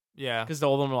money. Yeah, because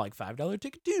all of them are like $5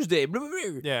 ticket Tuesday.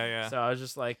 Yeah. So I was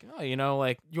just like, oh, you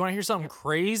want to hear something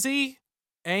crazy?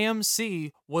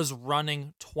 AMC was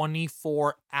running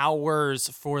 24 hours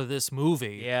for this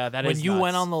movie. Yeah, that when is you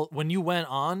nuts. when you went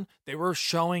on, they were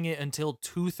showing it until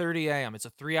 2:30 a.m. It's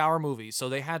a 3-hour movie, so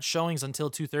they had showings until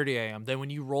 2:30 a.m. Then when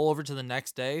you roll over to the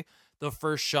next day, the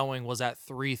first showing was at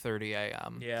 3:30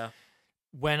 a.m. Yeah.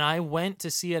 When I went to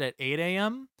see it at 8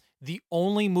 a.m., the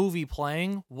only movie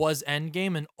playing was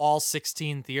Endgame in all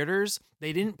 16 theaters.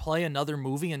 They didn't play another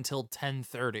movie until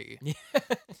 10:30.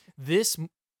 This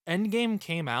Endgame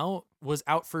came out, was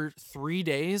out for 3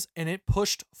 days, and it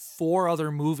pushed 4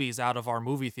 other movies out of our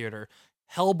movie theater.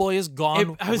 Hellboy is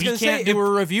gone. We can't do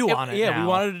a review on it. Yeah, now. we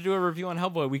wanted to do a review on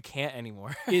Hellboy. We can't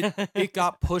anymore. It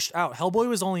got pushed out. Hellboy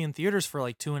was only in theaters for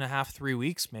like 2.5-3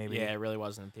 weeks, maybe. Yeah, it really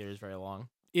wasn't in theaters very long.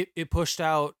 It pushed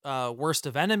out Worst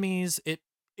of Enemies. It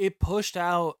pushed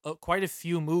out quite a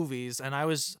few movies, and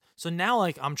so now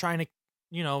like I'm trying to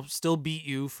still beat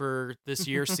you for this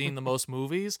year seeing the most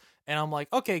movies, and I'm like,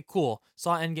 okay, cool.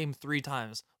 Saw Endgame 3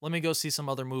 times. Let me go see some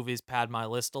other movies, pad my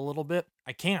list a little bit.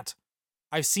 I can't.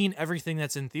 I've seen everything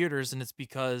that's in theaters, and it's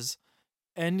because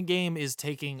Endgame is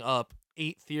taking up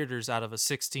 8 theaters out of a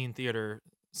 16 theater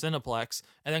Cineplex,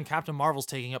 and then Captain Marvel's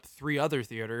taking up 3 other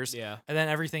theaters. Yeah. And then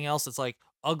everything else, it's like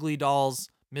Ugly Dolls,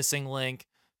 Missing Link,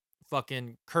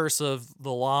 fucking Curse of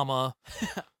the Llama.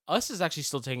 Us is actually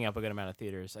still taking up a good amount of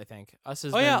theaters, I think. Us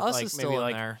is Us is still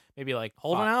in there. Maybe like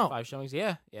holding out 5 showings.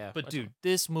 Yeah. But dude,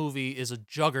 this movie is a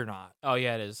juggernaut. Oh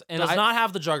yeah, it is. And does not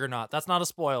have the juggernaut. That's not a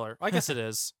spoiler. I guess it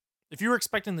is. If you were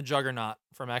expecting the juggernaut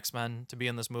from X-Men to be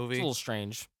in this movie, it's a little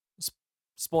strange.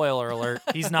 Spoiler alert,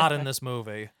 he's not in this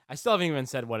movie. I still haven't even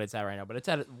said what it's at right now, but it's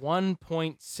at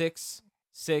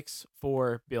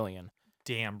 $1.664 billion.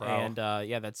 Damn, bro. And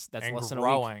that's and less growing. than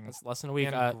a week. That's less than a week.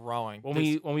 And growing. When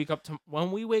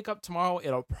we wake up tomorrow,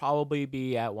 it'll probably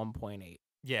be at 1.8.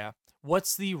 Yeah.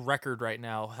 What's the record right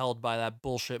now held by that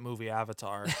bullshit movie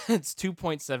Avatar? It's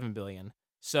 2.7 billion.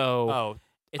 So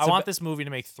I want this movie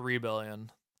to make 3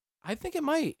 billion. I think it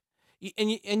might.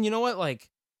 And you know what? Like,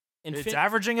 it's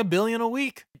averaging $1 billion a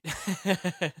week.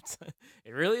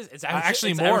 It really is. It's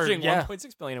actually it's more. Averaging yeah.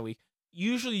 1.6 billion a week.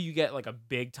 Usually, you get like a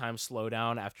big time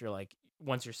slowdown after like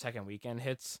once your second weekend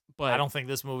hits. But I don't think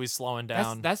this movie's slowing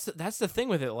down. That's the thing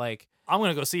with it. Like, I'm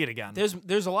gonna go see it again.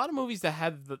 There's a lot of movies that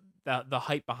have the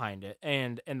hype behind it,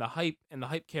 and the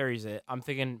hype carries it. I'm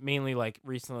thinking mainly like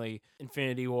recently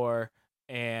Infinity War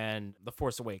and The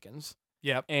Force Awakens.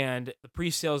 Yep. And the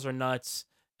pre-sales are nuts,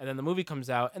 and then the movie comes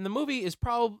out, and the movie is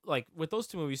probably, like, with those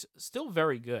two movies, still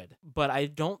very good. But I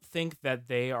don't think that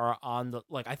they are on the,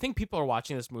 like, I think people are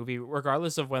watching this movie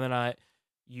regardless of whether or not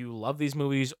you love these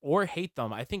movies or hate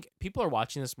them. I think people are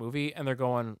watching this movie and they're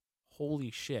going,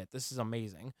 holy shit, this is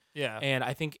amazing. Yeah. And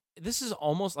I think this is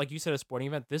almost, like you said, a sporting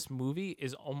event. This movie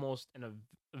is almost an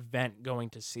event going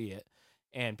to see it.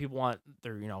 And people want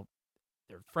their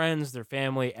friends, their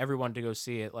family, everyone to go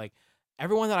see it. Like,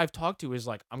 everyone that I've talked to is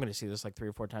like, I'm going to see this like 3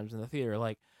 or 4 times in the theater.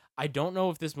 Like, I don't know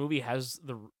if this movie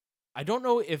I don't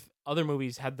know if other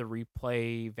movies had the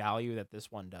replay value that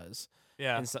this one does.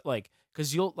 Yeah. And so, like,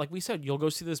 because like we said, you'll go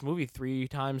see this movie 3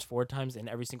 times, 4 times, and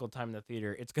every single time in the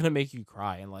theater, it's going to make you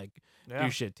cry and like do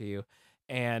shit to you.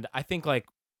 And I think like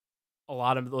a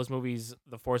lot of those movies,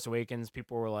 The Force Awakens,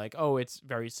 people were like, oh, it's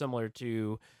very similar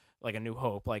to like A New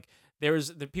Hope. Like,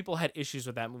 the people had issues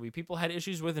with that movie. People had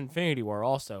issues with Infinity War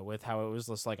also, with how it was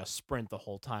just like a sprint the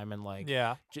whole time, and like,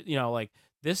 like,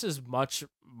 this is much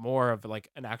more of like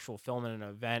an actual film and an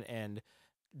event, and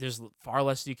there's far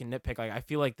less you can nitpick. Like, I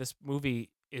feel like this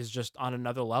movie is just on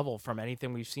another level from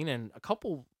anything we've seen in a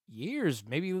couple years,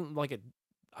 maybe like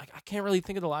I can't really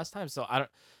think of the last time. So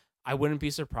I wouldn't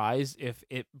be surprised if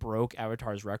it broke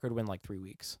Avatar's record within like 3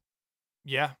 weeks.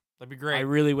 Yeah, that'd be great. I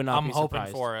really would not be surprised. I'm hoping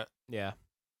surprised. for it. Yeah.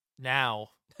 Now,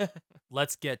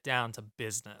 let's get down to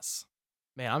business.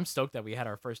 Man, I'm stoked that we had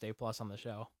our first A+ on the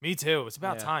show. Me too. It's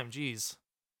about time. Jeez.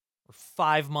 We're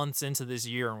 5 months into this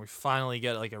year and we finally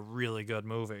get like a really good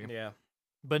movie. Yeah.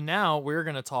 But now we're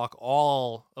going to talk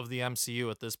all of the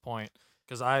MCU at this point,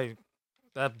 because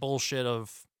that bullshit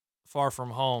of Far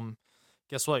From Home,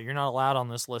 guess what? You're not allowed on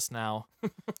this list now.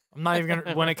 I'm not even going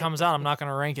to, when it comes out, I'm not going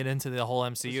to rank it into the whole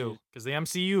MCU, because the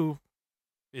MCU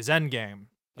is Endgame.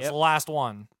 That's the last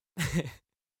one.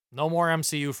 No more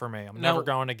MCU for me. I'm never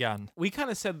going again. We kind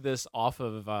of said this off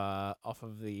of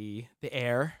the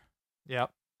air.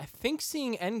 Yep. I think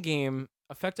seeing Endgame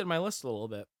affected my list a little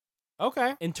bit.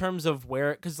 Okay. In terms of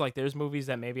where, because like there's movies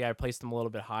that maybe I placed them a little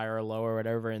bit higher or lower or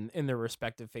whatever in their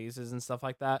respective phases and stuff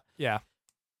like that. Yeah.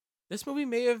 This movie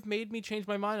may have made me change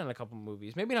my mind on a couple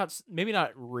movies. Maybe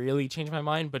not really change my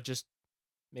mind, but just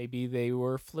maybe they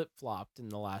were flip-flopped in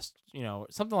the last,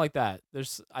 something like that.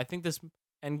 I think this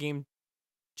Endgame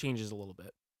changes a little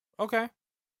bit. Okay.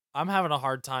 I'm having a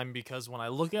hard time because when I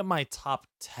look at my top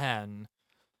 10,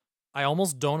 I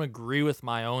almost don't agree with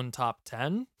my own top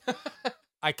 10.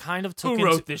 I kind of took Who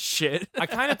wrote this shit? I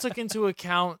kind of took into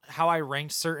account how I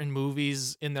ranked certain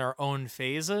movies in their own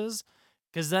phases,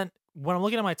 because then when I'm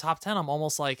looking at my top 10, I'm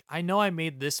almost like, I know I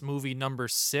made this movie number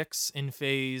 6 in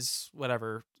phase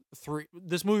whatever 3.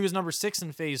 This movie was number 6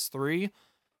 in phase 3,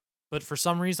 but for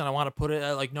some reason I want to put it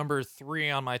at like number 3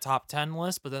 on my top 10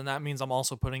 list, but then that means I'm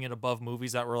also putting it above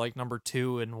movies that were like number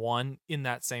 2 and 1 in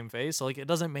that same phase. So like, it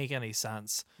doesn't make any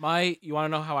sense. You want to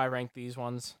know how I rank these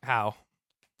ones? How?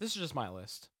 This is just my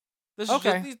list. This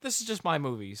is just my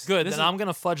movies. Good. Then I'm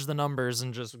gonna fudge the numbers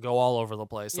and just go all over the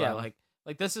place. Yeah, then.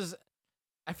 like this is.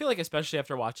 I feel like especially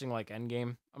after watching like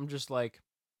Endgame, I'm just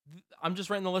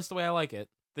writing the list the way I like it.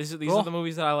 These are the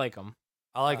movies that I like them.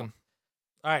 I like them.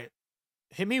 All right,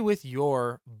 hit me with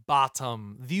your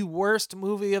bottom. The worst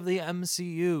movie of the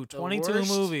MCU. 22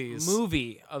 movies.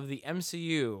 Movie of the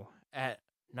MCU at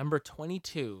number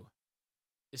 22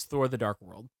 is Thor: The Dark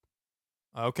World.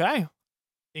 Okay.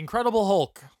 Incredible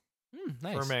Hulk.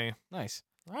 Nice. For me. Nice.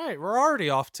 All right, we're already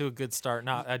off to a good start.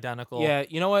 Not identical. Yeah,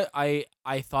 you know what? I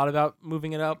thought about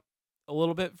moving it up a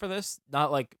little bit for this. Not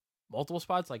like multiple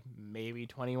spots, like maybe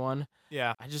 21.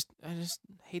 Yeah. I just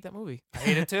hate that movie. I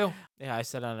hate it too. Yeah, I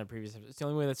said on a previous episode. It's the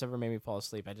only movie that's ever made me fall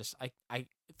asleep. I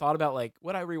thought about like,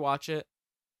 would I rewatch it?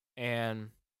 And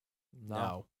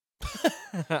no.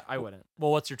 I wouldn't.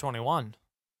 Well, what's your 21?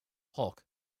 Hulk.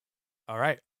 All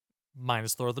right.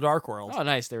 Minus Thor: The Dark World. Oh,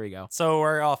 nice. There we go. So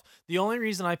we're off. The only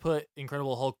reason I put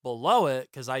Incredible Hulk below it,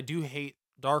 because I do hate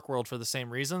Dark World for the same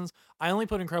reasons, I only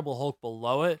put Incredible Hulk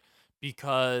below it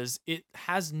because it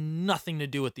has nothing to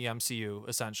do with the MCU,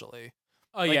 essentially.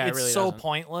 Oh, yeah, it's it really so doesn't.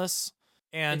 Pointless.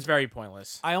 And it's very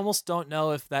pointless. I almost don't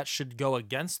know if that should go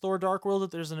against Thor: Dark World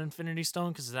that there's an Infinity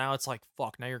Stone, because now it's like,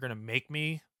 fuck, now you're going to make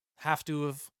me have to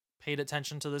have paid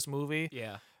attention to this movie.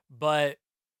 Yeah. But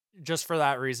just for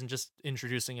that reason, just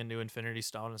introducing a new Infinity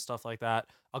Stone and stuff like that,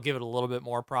 I'll give it a little bit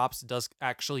more props. It does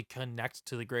actually connect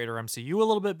to the greater MCU a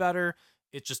little bit better.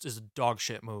 it just is a dog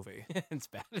shit movie. It's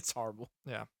bad. It's horrible.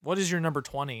 Yeah. What is your number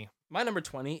 20? My number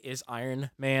 20 is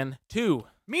Iron Man 2.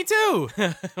 Me too.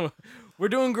 We're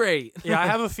doing great. Yeah, I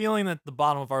have a feeling that the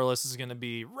bottom of our list is going to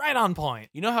be right on point.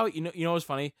 You know how you know what's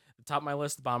funny? The top of my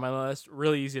list, the bottom of my list,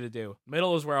 really easy to do.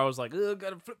 Middle is where I was like, ugh,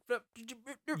 gotta flip.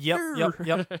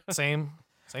 Yep. Same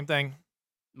thing.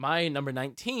 My number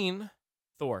 19,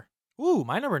 Thor. Ooh,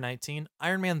 my number 19,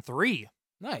 Iron Man 3.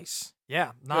 Nice.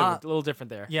 Yeah, Good, not a little different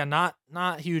there. Yeah, not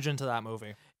huge into that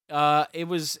movie. It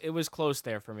was close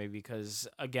there for me because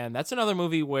again, that's another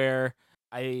movie where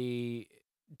I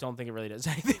don't think it really does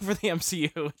anything for the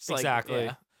MCU. It's Exactly. Like,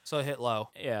 yeah. So it hit low.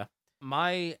 Yeah.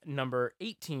 My number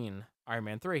 18, Iron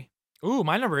Man 3. Ooh,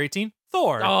 my number 18,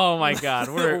 Thor. Oh my God,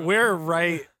 we're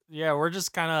right. Yeah, we're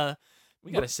just kind of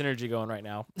we got a synergy going right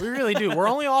now. We really do. We're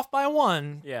only off by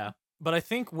one. Yeah. But I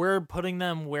think we're putting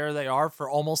them where they are for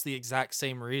almost the exact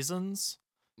same reasons.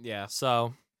 Yeah.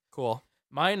 So, cool.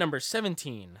 My number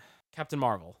 17, Captain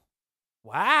Marvel.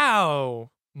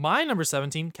 Wow. My number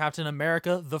 17, Captain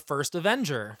America, the First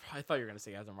Avenger. I thought you were going to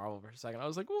say Captain Marvel for a second. I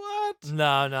was like, what?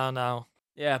 No.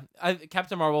 Yeah.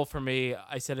 Captain Marvel, for me,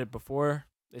 I said it before,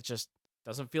 it just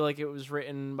doesn't feel like it was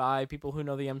written by people who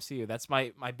know the MCU. That's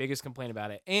my biggest complaint about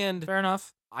it. And fair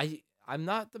enough. I'm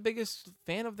not the biggest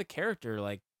fan of the character,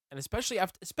 like, and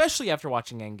especially after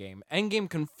watching Endgame. Endgame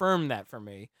confirmed that for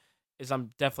me, is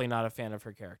I'm definitely not a fan of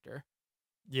her character.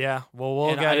 Yeah, well,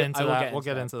 we'll get into that. We'll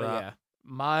get into that. Yeah.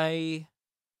 My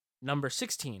number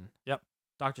 16. Yep.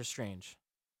 Doctor Strange.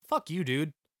 Fuck you,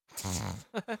 dude.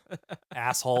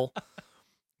 Asshole.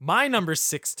 My number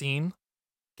 16,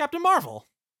 Captain Marvel.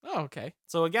 Oh, okay.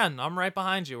 So again, I'm right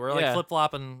behind you. We're like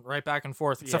flip-flopping right back and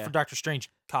forth, except for Doctor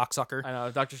Strange, cocksucker. I know,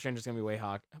 Doctor Strange is going to be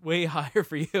way higher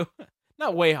for you.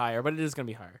 Not way higher, but it is going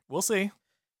to be higher. We'll see.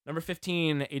 Number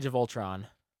 15, Age of Ultron.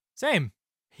 Same.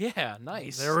 Yeah,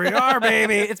 nice. There we are,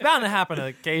 baby. It's bound to happen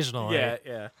occasionally.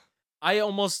 Yeah. I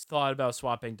almost thought about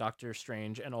swapping Doctor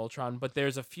Strange and Ultron, but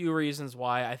there's a few reasons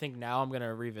why I think now I'm going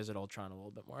to revisit Ultron a little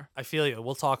bit more. I feel you.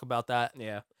 We'll talk about that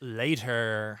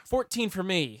later. 14 for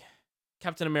me,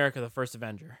 Captain America, the First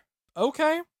Avenger.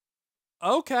 Okay.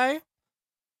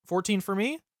 14 for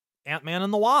me, Ant-Man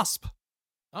and the Wasp.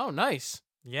 Oh, nice.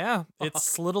 Yeah, it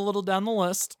slid a little down the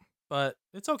list, but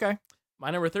it's okay.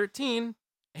 My number 13,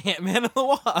 Ant-Man and the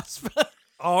Wasp.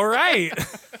 All right.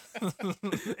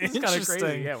 It's kind of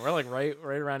crazy. Yeah, we're like right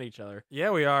around each other.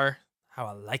 Yeah, we are. How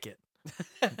I like it.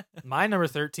 My number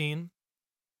 13,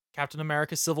 Captain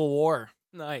America Civil War.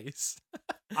 Nice.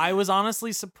 I was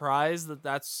honestly surprised that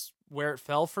that's where it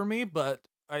fell for me, but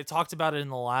I talked about it in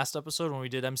the last episode when we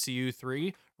did MCU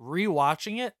 3.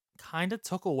 Rewatching it kind of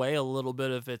took away a little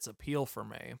bit of its appeal for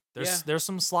me. There's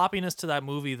some sloppiness to that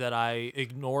movie that I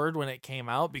ignored when it came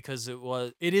out because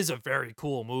it is a very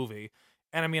cool movie.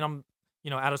 And I mean, I'm,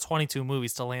 out of 22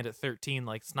 movies to land at 13,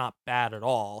 like it's not bad at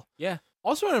all. Yeah.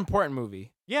 Also an important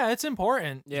movie. Yeah, it's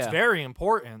important. Yeah. It's very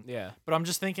important. Yeah. But I'm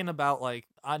just thinking about like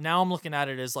now I'm looking at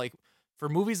it as like for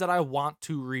movies that I want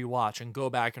to rewatch and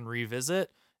go back and revisit,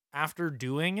 after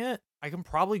doing it, I can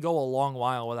probably go a long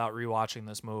while without rewatching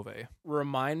this movie.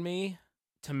 Remind me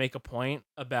to make a point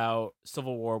about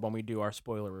Civil War when we do our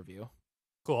spoiler review.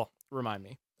 Cool. Remind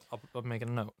me. I'll make a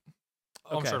note.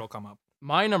 Okay. I'm sure it'll come up.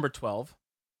 My number 12,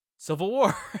 Civil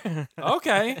War.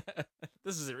 Okay.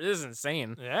 This is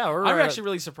insane. Yeah, I'm actually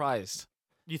really surprised.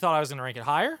 You thought I was going to rank it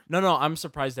higher? No, I'm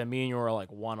surprised that me and you are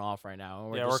like one off right now.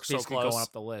 And we're just so basically close. going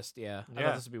up the list. Yeah. I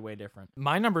thought this would be way different.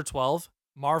 My number 12,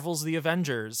 Marvel's The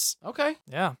Avengers. Okay.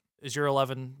 Yeah. Is your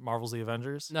 11 Marvel's The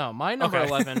Avengers? No, my number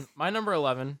 11. My number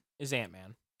 11 is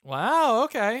Ant-Man. Wow.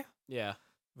 Okay. Yeah.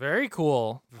 Very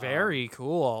cool. Very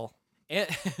cool.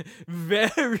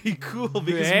 Very cool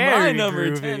because Very my number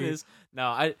groovy. 10 is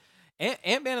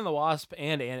Ant-Man and the Wasp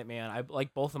and Ant-Man. I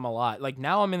like both of them a lot. Like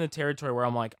now I'm in the territory where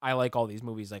I'm like I like all these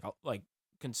movies like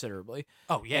considerably.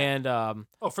 Oh yeah. And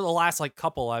for the last like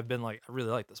couple I've been like I really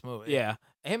like this movie. Yeah.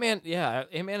 Ant-Man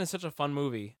is such a fun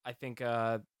movie. I think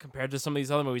compared to some of these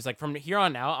other movies, like from here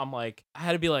on out, I'm like I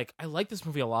had to be like I like this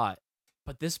movie a lot,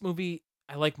 but this movie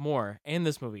I like more, and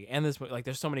this movie. Like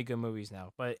there's so many good movies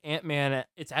now. But Ant-Man,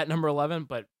 it's at number 11,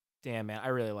 but damn man, I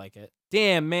really like it.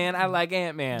 Damn man, I like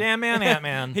Ant-Man. Damn man,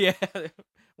 Ant-Man. Yeah.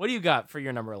 What do you got for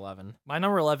your number 11? My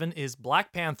number 11 is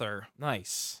Black Panther.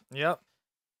 Nice. Yep.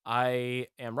 I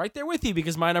am right there with you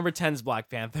because my number 10 is Black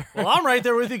Panther. Well, I'm right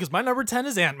there with you because my number 10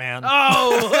 is Ant-Man.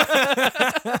 Oh!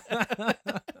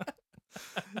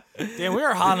 Damn, we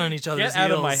are hot on each other's Get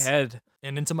out of my heels. head.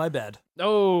 And into my bed.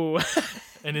 Oh.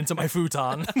 And into my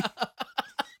futon.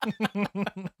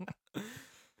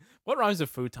 What rhymes with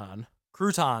futon?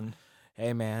 Crouton.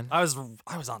 Hey, man. I was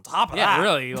on top of Yeah, that.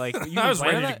 really. Like you I was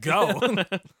planned ready to that?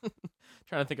 go.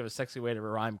 Trying to think of a sexy way to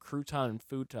rhyme crouton and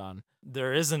futon.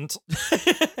 There isn't.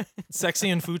 Sexy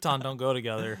and futon don't go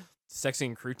together. Sexy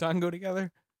and crouton go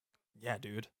together? Yeah,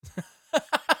 dude.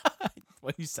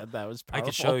 When you said that was I powerful.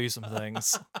 could show you some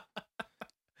things.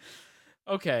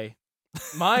 Okay.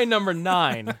 My number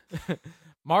 9.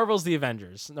 Marvel's The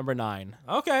Avengers, number 9.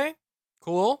 Okay.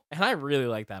 Cool. And I really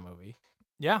like that movie.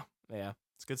 Yeah. Yeah.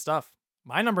 It's good stuff.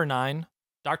 My number 9,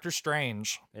 Doctor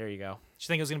Strange. There you go. Did you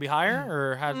think it was going to be higher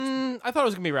or had I thought it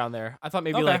was going to be around there. I thought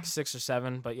maybe Okay. like 6 or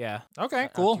 7, but yeah. Okay,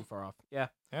 Not cool. too far off. Yeah.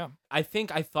 Yeah. I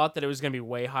thought that it was going to be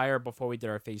way higher before we did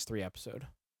our Phase 3 episode.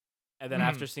 And then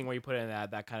after seeing where you put in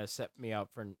that kind of set me up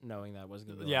for knowing that wasn't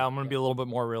going to be Yeah, I'm going to be a little bit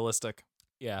more realistic.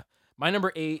 Yeah. My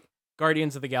number 8,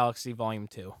 Guardians of the Galaxy Volume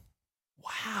 2.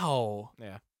 Wow.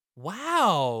 Yeah.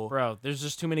 Wow. Bro, there's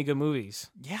just too many good movies.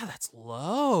 Yeah, that's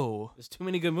low. There's too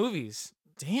many good movies.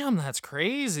 Damn, that's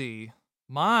crazy.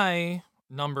 My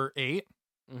number 8,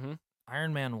 Mm-hmm.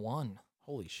 Iron Man 1.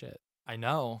 Holy shit. I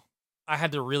know. I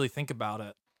had to really think about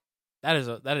it. That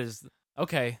is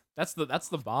okay. That's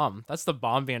the bomb. That's the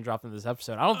bomb being dropped in this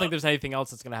episode. I don't think there's anything else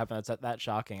that's gonna happen that's that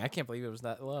shocking. I can't believe it was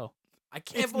that low. I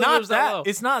can't It's believe it not was that low.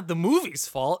 It's not the movie's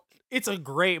fault. It's a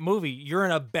great movie. You're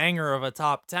in a banger of a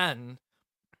top 10.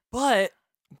 But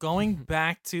going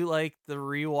back to like the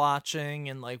rewatching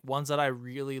and like ones that I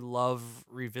really love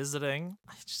revisiting,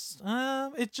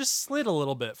 it just slid a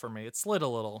little bit for me. It slid a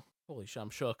little. Holy shit, I'm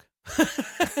shook.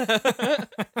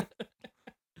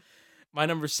 My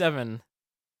number 7,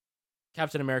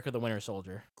 Captain America: The Winter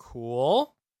Soldier.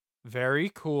 Cool.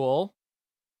 Very cool.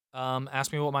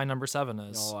 Ask me what my number 7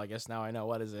 is. Oh, I guess now I know.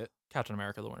 What is it? Captain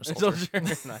America: The Winter Soldier.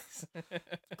 Nice.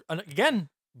 And again,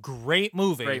 great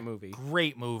movie. Great movie.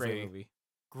 Great movie. Great movie.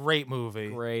 Great movie.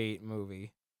 Great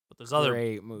movie. But there's other.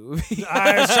 Great movie.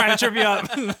 I was trying to trip you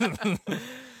up.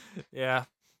 Yeah.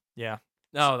 Yeah.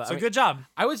 No, So good job.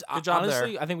 Good job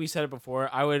honestly, there. I think we said it before.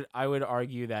 I would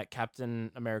argue that Captain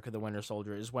America: The Winter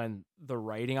Soldier is when the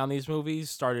writing on these movies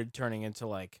started turning into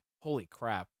like, holy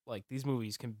crap! Like these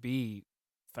movies can be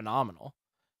phenomenal.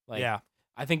 Like, Yeah.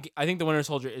 I think The Winter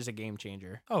Soldier is a game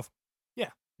changer. Oh,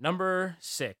 yeah. Number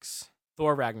 6,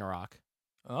 Thor: Ragnarok.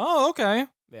 Oh, okay.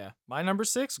 Yeah, My number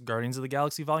 6, Guardians of the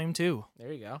Galaxy Volume 2.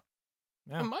 there you go.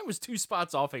 Yeah. Mine was 2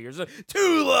 spots off of yours.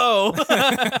 Too low.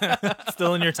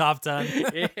 Still in your top 10.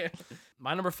 Yeah.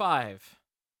 My number 5.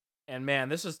 And man,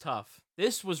 this is tough.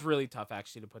 This was really tough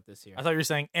actually to put this here. I thought you were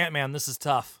saying Ant-Man, this is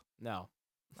tough. No.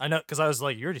 I know, because I was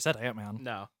like, you already said Ant-Man.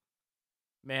 No.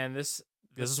 Man, this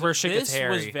is where shit gets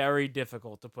hairy. This was very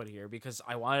difficult to put here because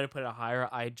I wanted to put it higher.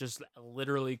 I just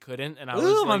literally couldn't. And I was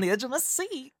Ooh, I'm like, on the edge of my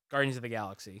seat. Guardians of the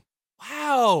Galaxy.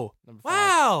 Wow. Number 5.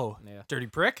 Wow. Yeah. Dirty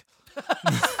prick.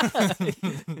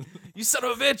 You son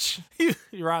of a bitch.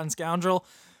 You rotten scoundrel.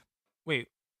 Wait,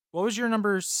 what was your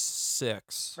number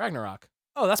 6? Ragnarok.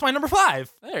 Oh, that's my number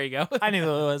 5. There you go. I knew it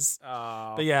was.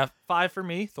 Oh. But yeah, 5 for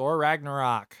me, Thor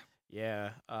Ragnarok. Yeah.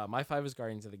 My 5 is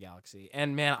Guardians of the Galaxy.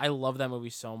 And man, I love that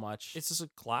movie so much. It's just a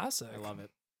classic. I love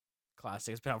it.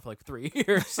 Classic. It's been out for like 3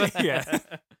 years. Yeah.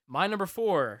 My number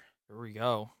 4, Here we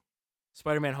go.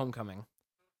 Spider-Man: Homecoming.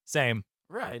 Same.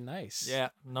 Right. Nice. Yeah,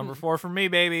 number 4 for me,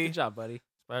 baby. Good job, buddy.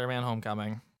 Spider-Man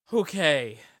Homecoming.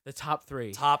 Okay. The top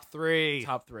 3. Top 3.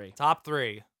 Top 3. Top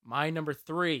 3. My number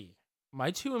 3.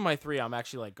 My 2 and my 3, I'm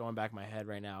actually like going back in my head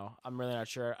right now. I'm really not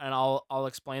sure, and I'll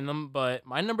explain them. But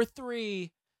my number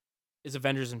 3 is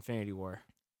Avengers: Infinity War.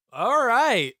 All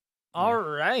right. All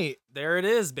right. There it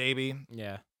is, baby.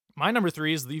 Yeah. My number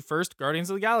 3 is the first Guardians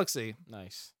of the Galaxy.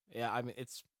 Nice. Yeah, I mean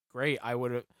it's great. I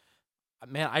would have,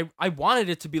 man. I wanted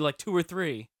it to be like 2 or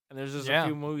 3, and there's just a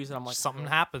few movies that I'm like, something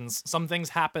happens. Some things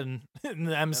happen in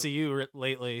the MCU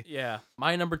lately. Yeah.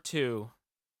 My number 2.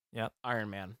 Yep. Iron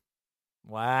Man.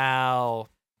 Wow.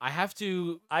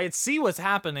 I see what's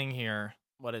happening here.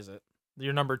 What is it?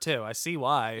 Your number 2. I see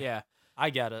why. Yeah.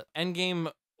 I get it.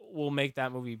 Endgame will make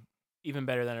that movie even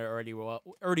better than it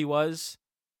already was,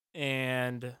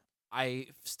 and I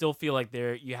still feel like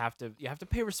you have to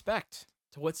pay respect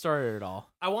to what started it all.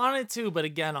 I wanted to, but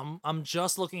again, I'm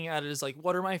just looking at it as like,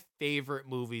 what are my favorite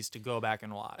movies to go back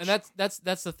and watch? And that's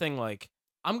the thing. Like,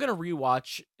 I'm gonna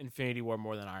rewatch Infinity War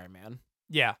more than Iron Man.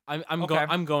 Yeah, I'm okay.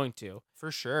 I'm going to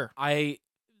for sure.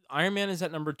 Iron Man is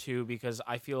at number 2 because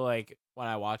I feel like when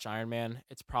I watch Iron Man,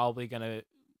 it's probably gonna.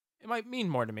 It might mean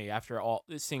more to me after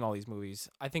seeing all these movies.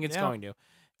 I think it's going to.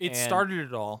 It started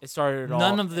it all. It started it all.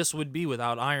 None of this would be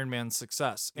without Iron Man's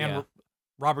success and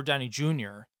Robert Downey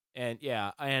Jr. And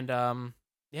yeah,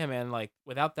 man, like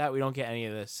without that, we don't get any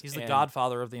of this. He's the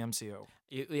godfather of the MCU.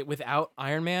 Without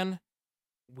Iron Man,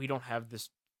 we don't have this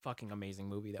fucking amazing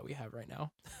movie that we have right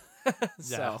now.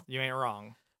 Yeah, you ain't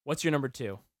wrong. What's your number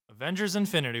 2? Avengers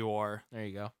Infinity War. There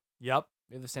you go. Yep.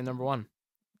 We have the same number 1.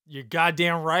 You're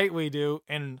goddamn right we do.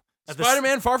 And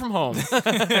Spider-Man Far From Home.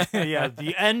 Yeah,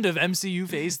 the end of MCU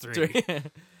Phase 3.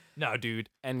 No, dude.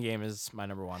 Endgame is my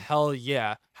number 1. Hell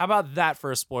yeah. How about that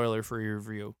for a spoiler for your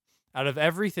review? Out of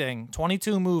everything,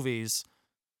 22 movies,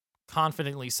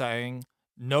 confidently saying,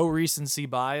 no recency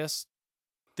bias,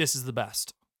 this is the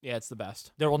best. Yeah, it's the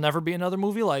best. There will never be another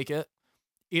movie like it.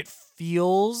 It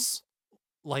feels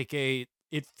like the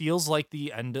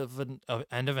end of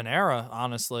an era,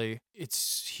 honestly.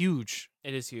 It's huge.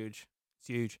 It is huge. It's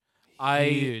huge.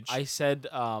 Huge. I said to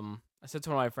one of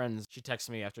my friends, she texted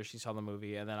me after she saw the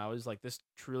movie, and then I was like, this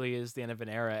truly is the end of an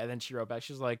era. And then she wrote back,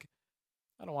 she was like,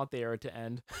 I don't want the era to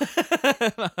end.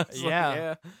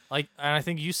 Yeah. And I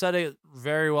think you said it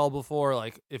very well before.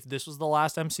 Like, if this was the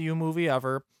last MCU movie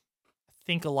ever, I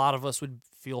think a lot of us would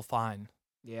feel fine.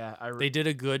 Yeah. They did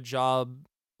a good job,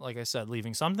 like I said,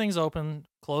 leaving some things open,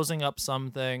 closing up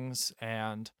some things,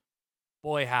 and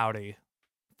boy howdy,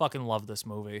 fucking love this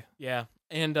movie. Yeah.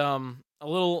 And a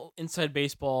little inside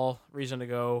baseball reason to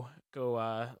go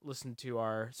listen to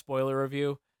our spoiler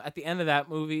review. At the end of that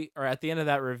movie, or at the end of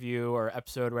that review or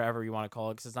episode, whatever you want to call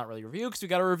it, because it's not really a review, because we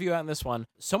got a review out in this one.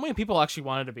 So many people actually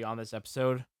wanted to be on this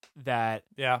episode that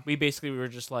we were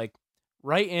just like,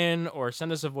 write in or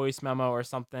send us a voice memo or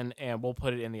something, and we'll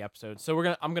put it in the episode. So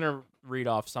I'm gonna read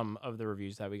off some of the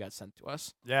reviews that we got sent to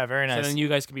us. Yeah, very nice. So then you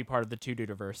guys can be part of the Two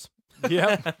Dude-averse.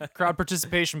 Yep. Crowd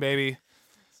participation, baby.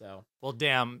 So, well,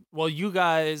 damn. Well, you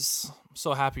guys, I'm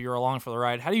so happy you're along for the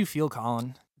ride. How do you feel,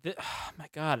 Colin? My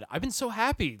God, I've been so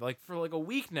happy for like a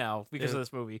week now because of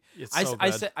this movie. It's so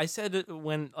good. I said it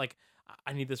when like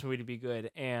I need this movie to be good,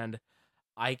 and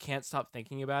I can't stop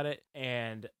thinking about it.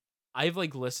 And I've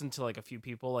like listened to like a few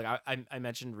people. Like I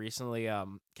mentioned recently,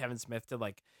 Kevin Smith did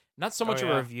like not so much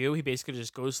a review. He basically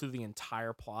just goes through the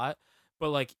entire plot. But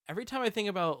like every time I think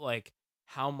about like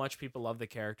how much people love the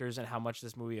characters and how much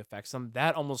this movie affects them,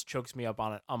 that almost chokes me up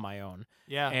on it on my own.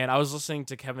 Yeah. And I was listening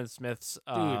to Kevin Smith's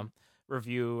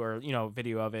review or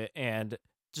video of it, and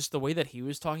just the way that he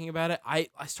was talking about it, I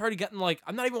started getting like,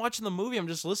 I'm not even watching the movie, I'm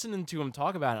just listening to him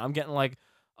talk about it. I'm getting like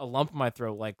a lump in my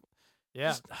throat, like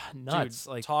just, nuts.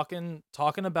 Dude, like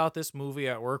talking about this movie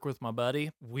at work with my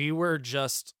buddy, we were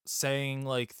just saying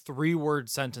like 3-word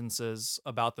sentences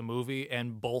about the movie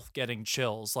and both getting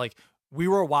chills. Like we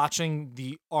were watching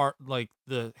the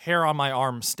hair on my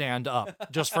arm stand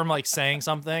up just from like saying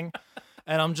something,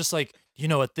 and I'm just like, you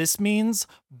know what this means?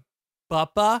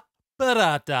 Ba-ba,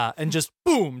 ba-da-da, and just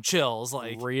boom, chills.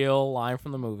 Like real line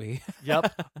from the movie.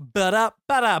 Yep. Ba-da,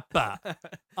 ba-da-ba.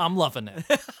 I'm loving it.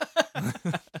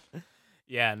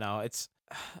 Yeah, no, it's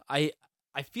I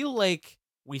feel like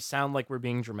we sound like we're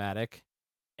being dramatic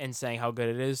and saying how good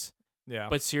it is. Yeah.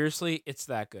 But seriously, it's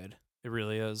that good. It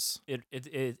really is. It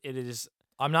is.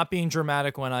 I'm not being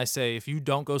dramatic when I say if you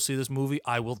don't go see this movie,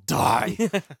 I will die.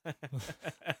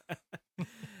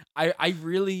 I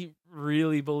really,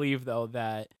 really believe, though,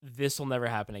 that this will never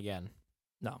happen again.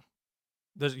 No.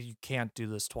 You can't do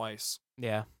this twice.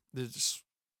 Yeah.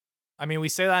 I mean, we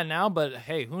say that now, but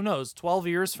hey, who knows? 12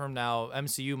 years from now,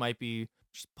 MCU might be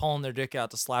just pulling their dick out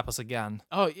to slap us again.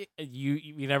 Oh,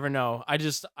 you never know.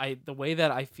 The way that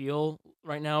I feel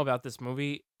right now about this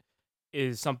movie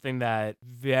is something that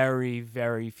very,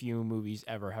 very few movies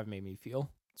ever have made me feel.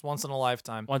 It's once in a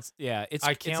lifetime.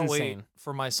 I can't wait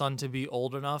for my son to be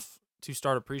old enough to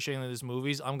start appreciating these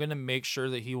movies. I'm going to make sure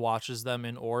that he watches them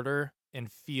in order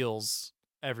and feels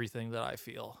everything that I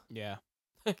feel. Yeah.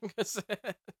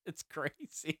 It's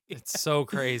crazy. It's so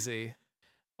crazy.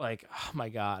 Like, oh my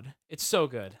God. It's so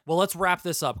good. Well, let's wrap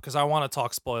this up because I want to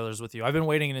talk spoilers with you. I've been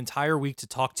waiting an entire week to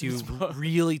talk to you,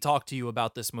 really talk to you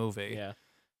about this movie. Yeah.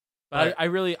 But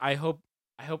I hope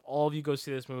all of you go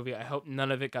see this movie. I hope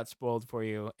none of it got spoiled for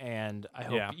you, and I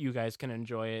hope you guys can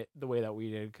enjoy it the way that we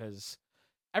did, because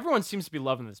everyone seems to be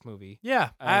loving this movie. Yeah,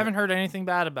 I haven't heard anything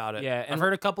bad about it. Yeah, I've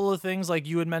heard a couple of things like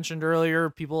you had mentioned earlier,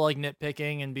 people like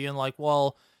nitpicking and being like,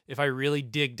 well, if I really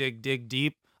dig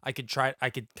deep, I could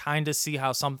kind of see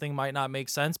how something might not make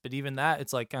sense, but even that,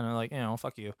 it's like kind of like,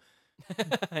 fuck you.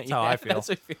 That's how I feel.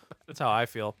 That's how I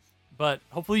feel. But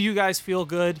hopefully you guys feel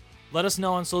good. Let us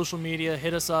know on social media.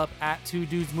 Hit us up at 2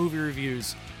 Dudes Movie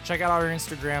Reviews. Check out our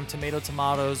Instagram,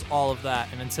 Tomahtoes, all of that.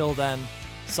 And until then,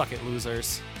 suck it,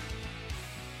 losers.